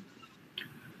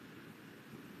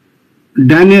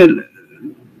 Daniel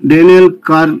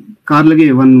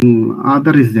Carnegie, one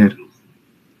author is there.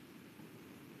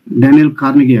 Daniel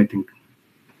Carnegie, I think.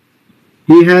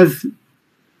 He has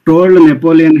told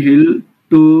Napoleon Hill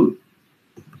to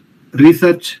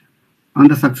research on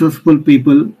the successful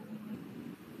people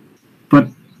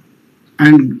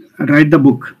and write the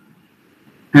book.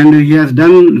 And he has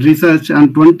done research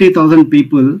on 20,000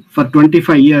 people for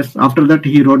 25 years. After that,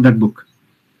 he wrote that book.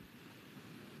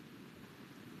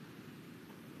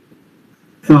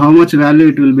 So how much value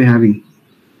it will be having?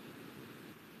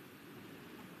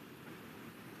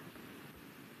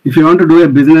 If you want to do a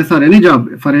business or any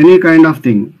job for any kind of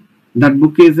thing, that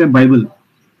book is a Bible.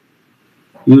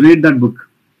 You read that book.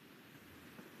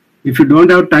 If you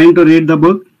don't have time to read the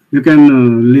book, you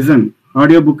can listen.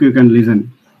 Audio book you can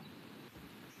listen.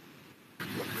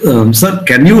 Sir,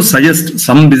 can you suggest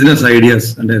some business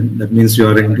ideas? And then that means you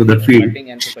are into that field.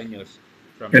 Entrepreneurs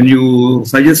Can you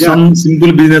suggest some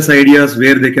simple business ideas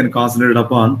where they can concentrate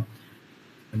upon?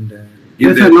 And,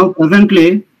 yes, sir. Now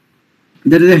presently,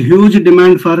 there is a huge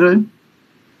demand for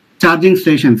charging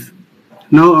stations.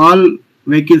 Now all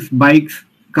vehicles, bikes,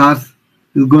 cars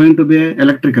is going to be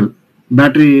electrical,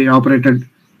 battery operated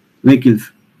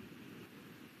vehicles.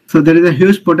 So there is a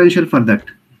huge potential for that.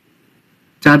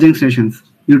 Charging stations.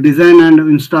 You design and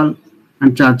install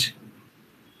and charge.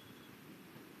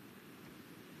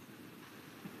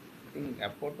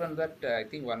 Apart from that, I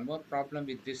think one more problem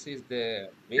with this is the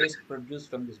waste produced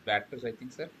from these batteries, I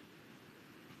think, sir.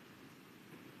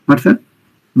 What, sir?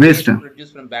 waste.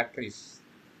 produced from batteries.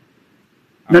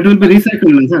 That will be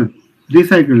recycled, no, sir.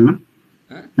 Recycled, no?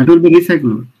 Huh? That will be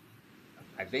recycled.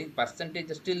 I think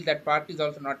percentage still that part is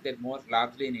also not there more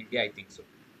largely in India. I think so.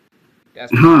 It has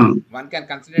Huh. one can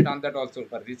concentrate on that also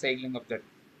for recycling of the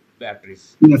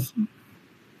batteries. Yes.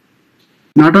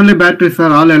 Not only batteries, sir,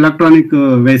 all electronic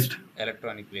waste.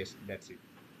 Electronic waste. That's it.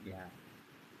 Yeah.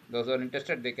 Those who are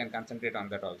interested, they can concentrate on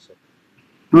that also.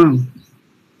 Huh.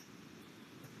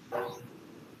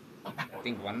 I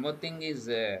think one more thing is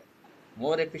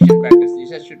more efficient batteries.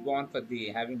 Research should go on for the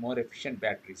having more efficient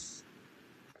batteries.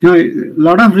 A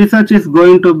lot of research is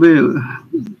going to be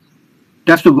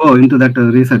just to go into that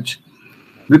research,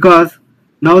 because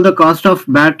now the cost of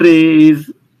battery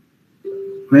is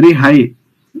very high.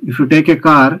 If you take a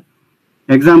car,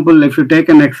 example, if you take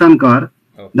an Exxon car,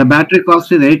 Okay. the battery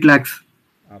cost is 8 lakhs.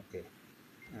 Okay.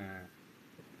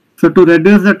 So to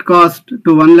reduce that cost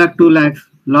to 1 lakh, 2 lakhs,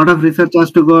 lot of research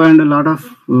has to go and a lot of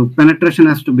penetration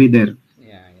has to be there.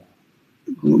 Yeah.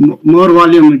 More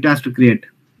volume it has to create.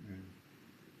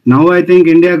 Now I think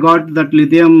India got that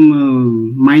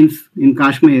lithium mines in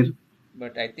Kashmir.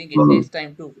 But I think it takes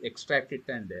time to extract it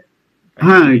and.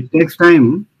 It takes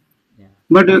time. Yeah.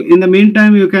 But in the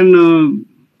meantime, you can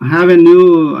have a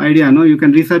new idea. No, you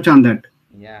can research on that.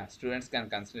 Yeah, students can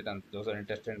consider on those who are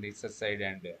interested in research side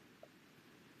and.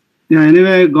 Yeah.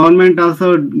 Anyway, government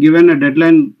also given a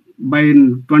deadline by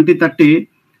 2030. Okay.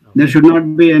 There should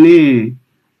not be any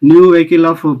new vehicle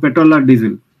of petrol or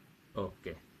diesel.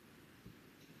 Okay.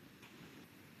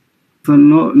 So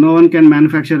no one can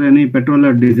manufacture any petrol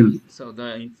or diesel. So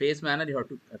in phase manner you have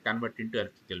to convert into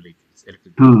electrical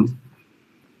vehicles.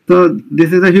 So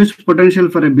this is a huge potential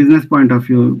for a business point of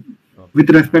view with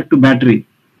respect to battery.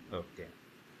 Okay.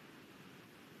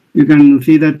 You can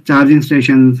see that charging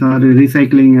stations or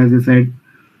recycling, as you said,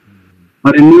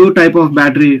 or a new type of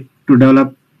battery to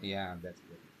develop. Yeah, that's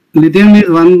good. Lithium is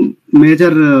one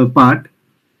major part.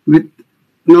 With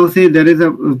now, see, there is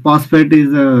a phosphate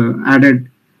is added,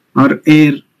 or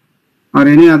air, or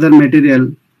any other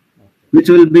material, which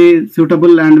will be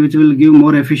suitable and which will give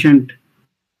more efficient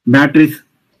batteries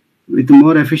with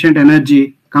more efficient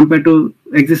energy compared to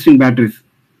existing batteries.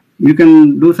 You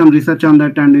can do some research on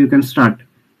that and you can start.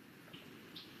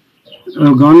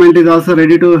 Government is also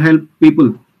ready to help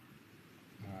people.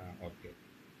 Okay.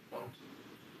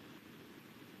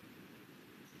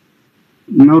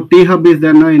 Now T-Hub is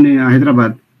there now in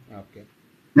Hyderabad. Okay.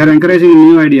 They are encouraging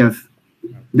new ideas.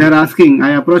 Okay. They are asking,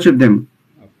 I approached them.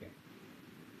 Okay.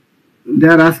 They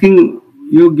are asking,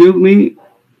 you give me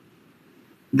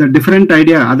the different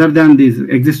idea other than these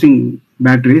existing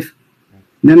batteries,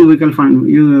 then we can fund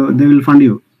you. They will fund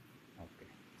you. Okay.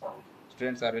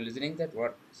 Students, are you listening that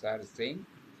what sir is saying?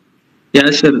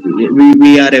 Yes, sir.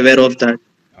 We are aware of that.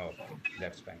 Okay,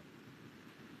 that's fine.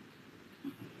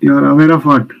 You are aware of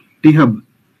what? T-Hub.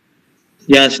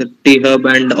 Yes, sir. T-Hub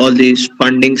and all these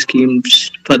funding schemes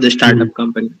for the startup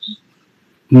companies.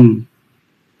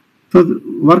 So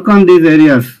work on these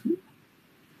areas,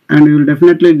 and you will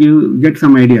definitely get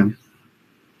some idea.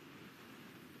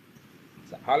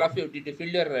 So all of you, did you fill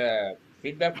your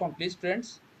feedback form, please,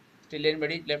 students? Still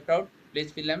anybody left out?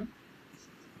 Please fill them.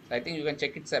 So I think you can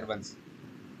check it, sir, once.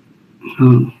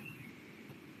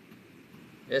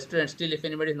 Yes, students, still if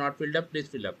anybody is not filled up, please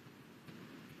fill up.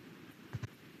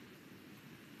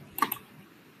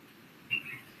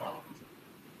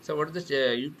 So what is the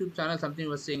YouTube channel? Something you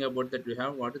were saying about that you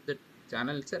have. What is the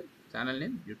channel, sir? Channel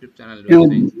name? YouTube channel.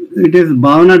 It is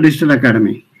Bhavana Digital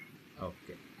Academy.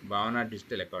 Okay. Bhavana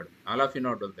Digital Academy. All of you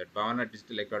know that. Bhavana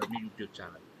Digital Academy YouTube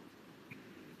channel.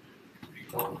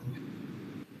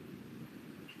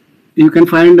 You can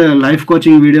find live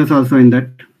coaching videos also in that.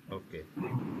 Okay.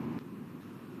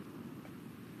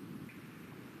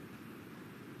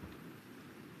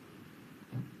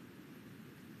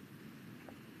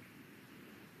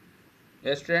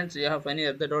 Yes, students, you have any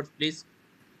other doubts, please.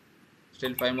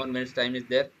 Still 5 more minutes time is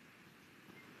there.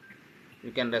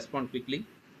 You can respond quickly.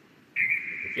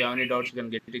 If you have any doubts, you can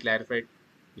get it clarified.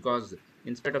 Because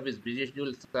in spite of his busy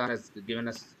schedule, sir has given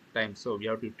us time. So we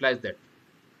have to utilize that.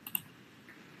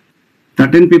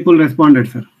 13 people responded,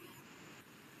 sir.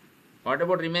 What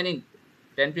about remaining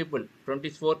 10 people?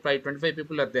 24, 25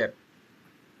 people are there.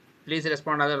 Please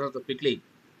respond others quickly.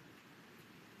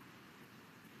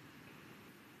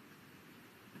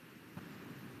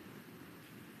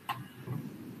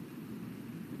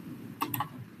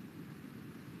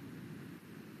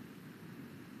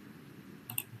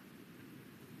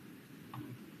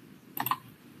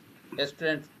 Yes,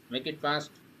 students, make it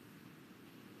fast.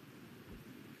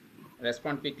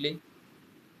 Respond quickly.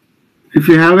 If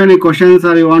you have any questions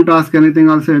or you want to ask anything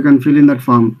also, you can fill in that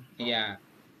form. Yeah.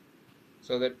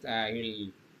 So that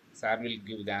sir will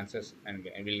give the answers and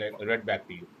I will revert back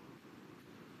to you.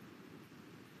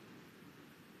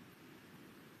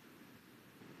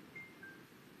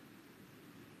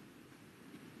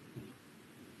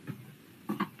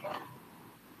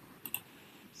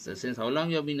 So since how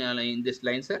long you have been in this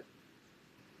line, sir?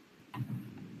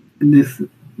 This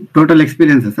total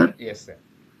experience, sir? Yes, sir.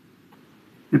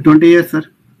 20 years, sir.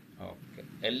 Okay.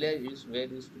 Earlier, where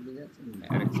used to be that? In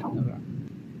Ericsson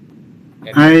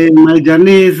or? My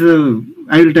journey is,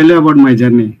 I will tell you about my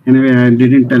journey. Anyway, I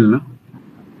didn't tell. No?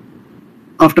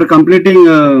 After completing,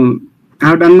 I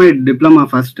have done my diploma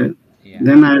first. Yeah.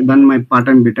 Then I have done my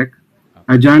part-time BTech. Okay.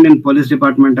 I joined in police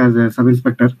department as a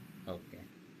sub-inspector. Okay.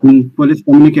 In police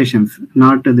communications,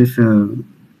 not this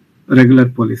regular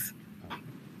police.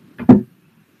 Okay.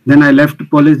 Then I left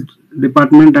police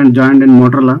department and joined in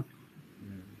Motorola.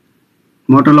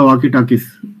 Motorola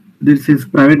walkie-talkies. This is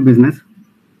private business.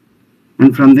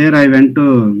 And from there I went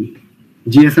to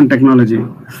GSM Technology.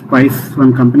 Spice,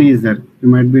 one company is there. You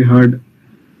might be heard.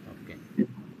 Okay.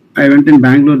 I went in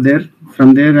Bangalore there.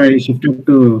 From there I shifted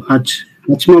to Hutch.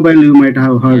 Hutch Mobile you might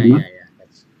have heard. Yeah, no?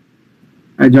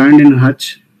 yeah. I joined in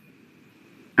Hutch.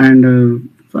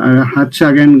 And Hutch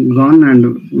again gone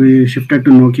and we shifted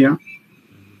to Nokia.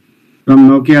 From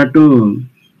Nokia to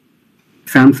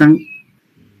Samsung.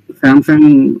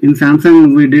 In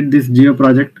Samsung we did this Geo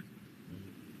project.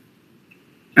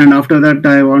 And after that,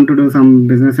 I want to do some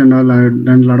business and all. I've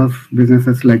done a lot of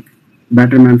businesses like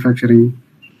battery manufacturing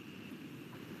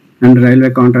and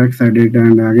railway contracts I did.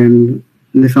 And again,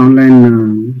 this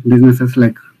online businesses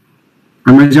like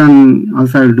Amazon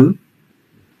also I'll do.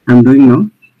 I'm doing now.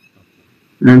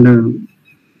 And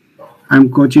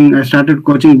I'm coaching. I started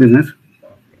coaching business.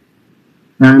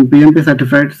 I'm PMP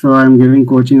certified, so I'm giving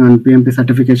coaching on PMP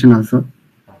certification also.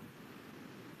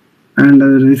 And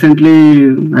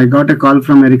recently, I got a call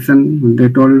from Ericsson. They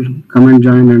told, come and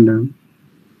join and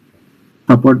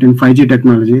support in 5G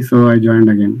technology. So I joined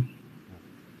again.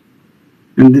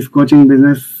 And this coaching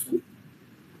business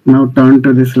now turned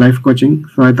to this life coaching.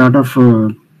 So I thought of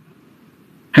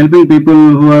helping people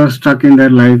who are stuck in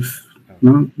their lives,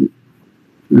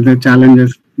 with their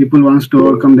challenges. People wants to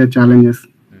overcome their challenges.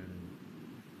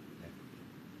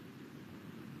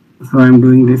 So I'm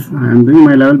doing this. I'm doing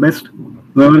my level best.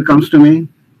 Whoever comes to me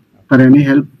for any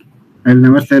help, I'll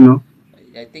never say no.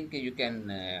 I think you can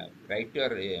write your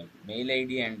mail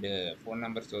ID and phone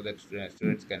number so that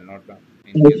students can note down.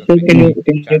 Sir, can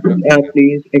you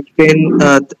please explain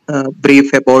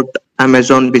brief about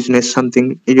Amazon business?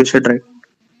 Something you said, right?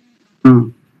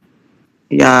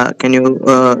 Yeah, can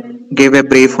you give a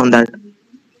brief on that?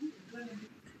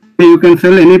 You can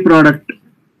sell any product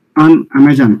on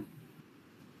Amazon.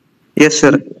 Yes,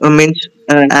 sir. Means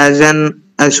as an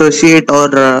associate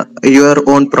or your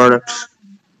own products?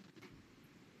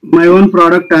 My own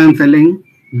product I am selling.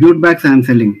 Jute bags I am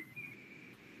selling.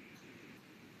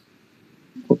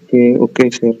 Okay,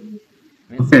 sir.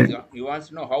 Okay. You want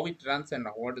to know how it runs and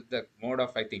what is the mode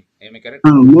of, I think. Am I correct?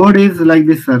 Mode is like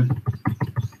this, sir.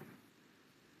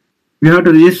 You have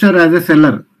to register as a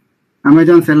seller.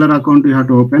 Amazon seller account you have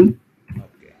to open.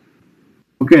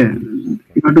 Okay.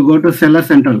 You have to go to Seller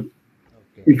Central.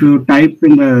 Okay. If you type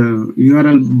in the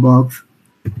URL box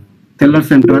Seller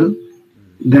Central,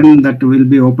 then that will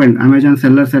be opened. Amazon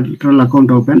Seller Central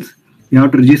account opens. You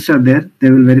have to register there.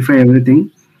 They will verify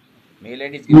everything. Mail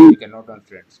ID is given. You can note on,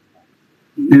 friends.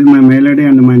 This is my mail ID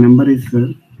and my number is.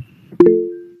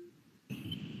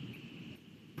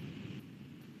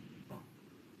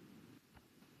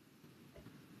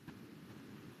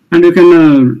 And you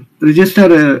can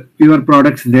register your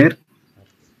products there.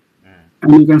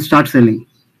 And you can start selling.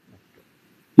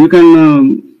 You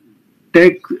can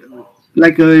take,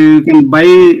 like you can buy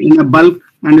in a bulk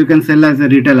and you can sell as a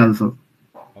retail also.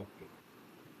 Okay.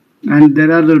 And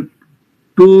there are the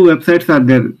two websites are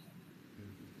there.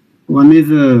 One is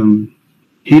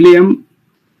Helium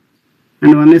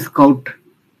and one is Scout.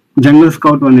 Jungle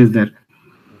Scout one is there.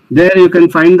 There you can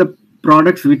find the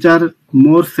products which are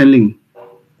more selling.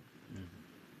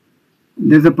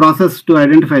 There's a process to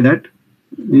identify that.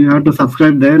 You have to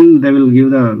subscribe, then they will give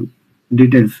the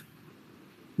details.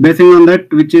 Basing on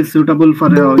that, which is suitable for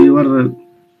your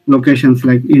locations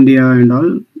like India and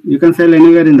all, you can sell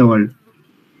anywhere in the world.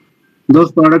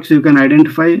 Those products you can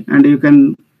identify and you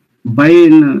can buy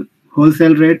in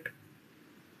wholesale rate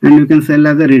and you can sell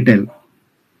as a retail.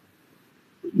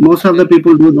 Most of the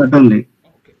people do that only.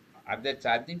 Okay. Are they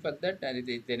charging for that, and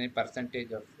is there any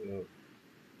percentage of?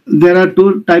 There are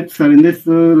two types, sir. In this,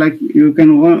 like you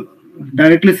can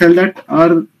directly sell that,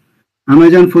 or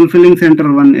Amazon Fulfilling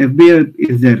Center one, FBA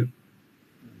is there.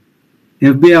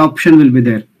 FBA option will be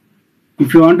there.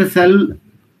 If you want to sell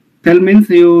means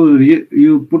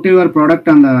you put your product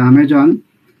on the Amazon,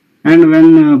 and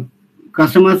when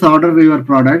customers order your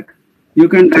product, you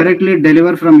can directly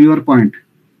deliver from your point.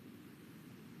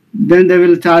 Then they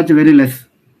will charge very less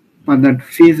for that,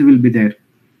 fees will be there.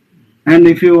 And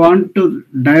if you want to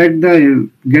get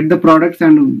the products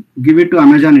and give it to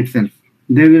Amazon itself,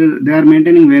 they are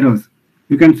maintaining warehouse.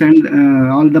 You can send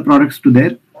all the products to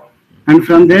there, and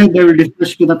from there they will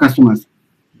dispatch to the customers.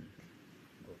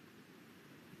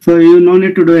 So you no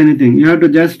need to do anything. You have to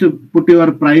just put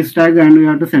your price tag and you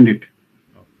have to send it,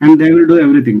 and they will do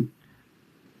everything.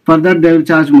 For that they will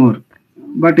charge more,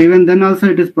 but even then also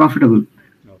it is profitable.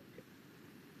 Okay.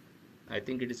 I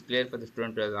think it is clear for the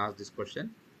student who has asked this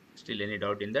question. Still any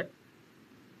doubt in that?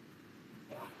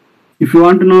 If you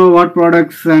want to know what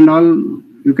products and all,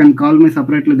 you can call me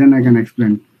separately, then I can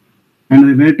explain.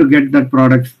 And where to get that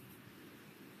products.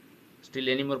 Still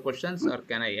any more questions, or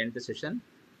can I end the session,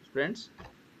 students?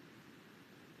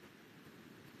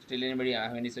 Still anybody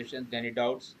have any sessions, any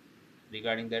doubts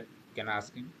regarding that, can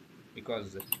ask him,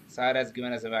 because sir has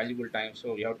given us a valuable time,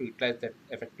 so we have to utilize that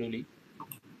effectively.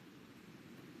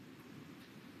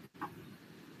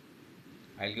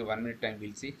 I'll give 1 minute time,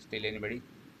 we'll see. Still anybody?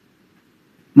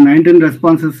 19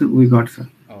 responses we got, sir.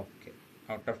 Okay.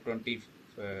 Out of 28,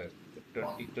 I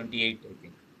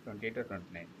think. 28 or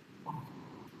 29.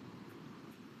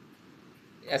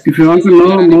 Yes, If you want to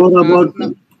know more about,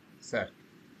 sir.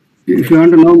 If you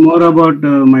want to know more about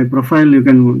my profile, you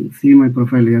can see my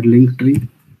profile here, Linktree.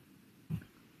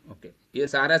 Okay.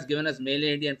 Yes, sir has given us mail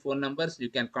ID and phone numbers. You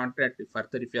can contact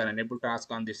further if you are unable to ask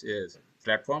on this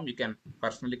platform. You can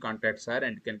personally contact sir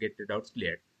and you can get the doubts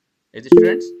cleared. Is it,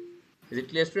 students? Is it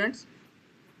clear, students?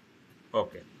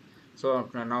 Okay. So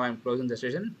now I'm closing the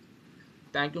session.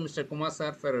 Thank you, Mr. Kumar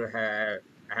sir, for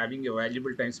having a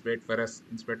valuable time spent for us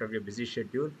in spite of your busy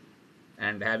schedule,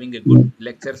 and having a good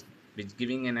lectures which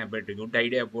giving a good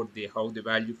idea about how the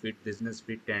value fit, business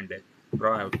fit, and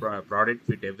product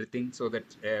fit, everything. So that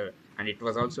and it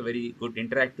was also very good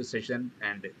interactive session,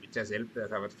 and which has helped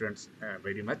our students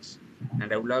very much.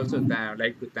 And I would also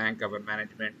like to thank our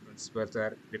management, principals,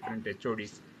 different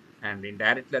HODs, and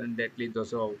indirectly or indirectly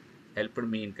those who helped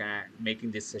me in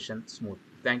making this session smooth.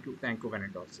 Thank you, one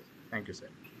and all, sir. Thank you, sir.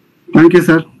 Thank you,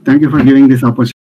 sir. Thank you for giving this opportunity.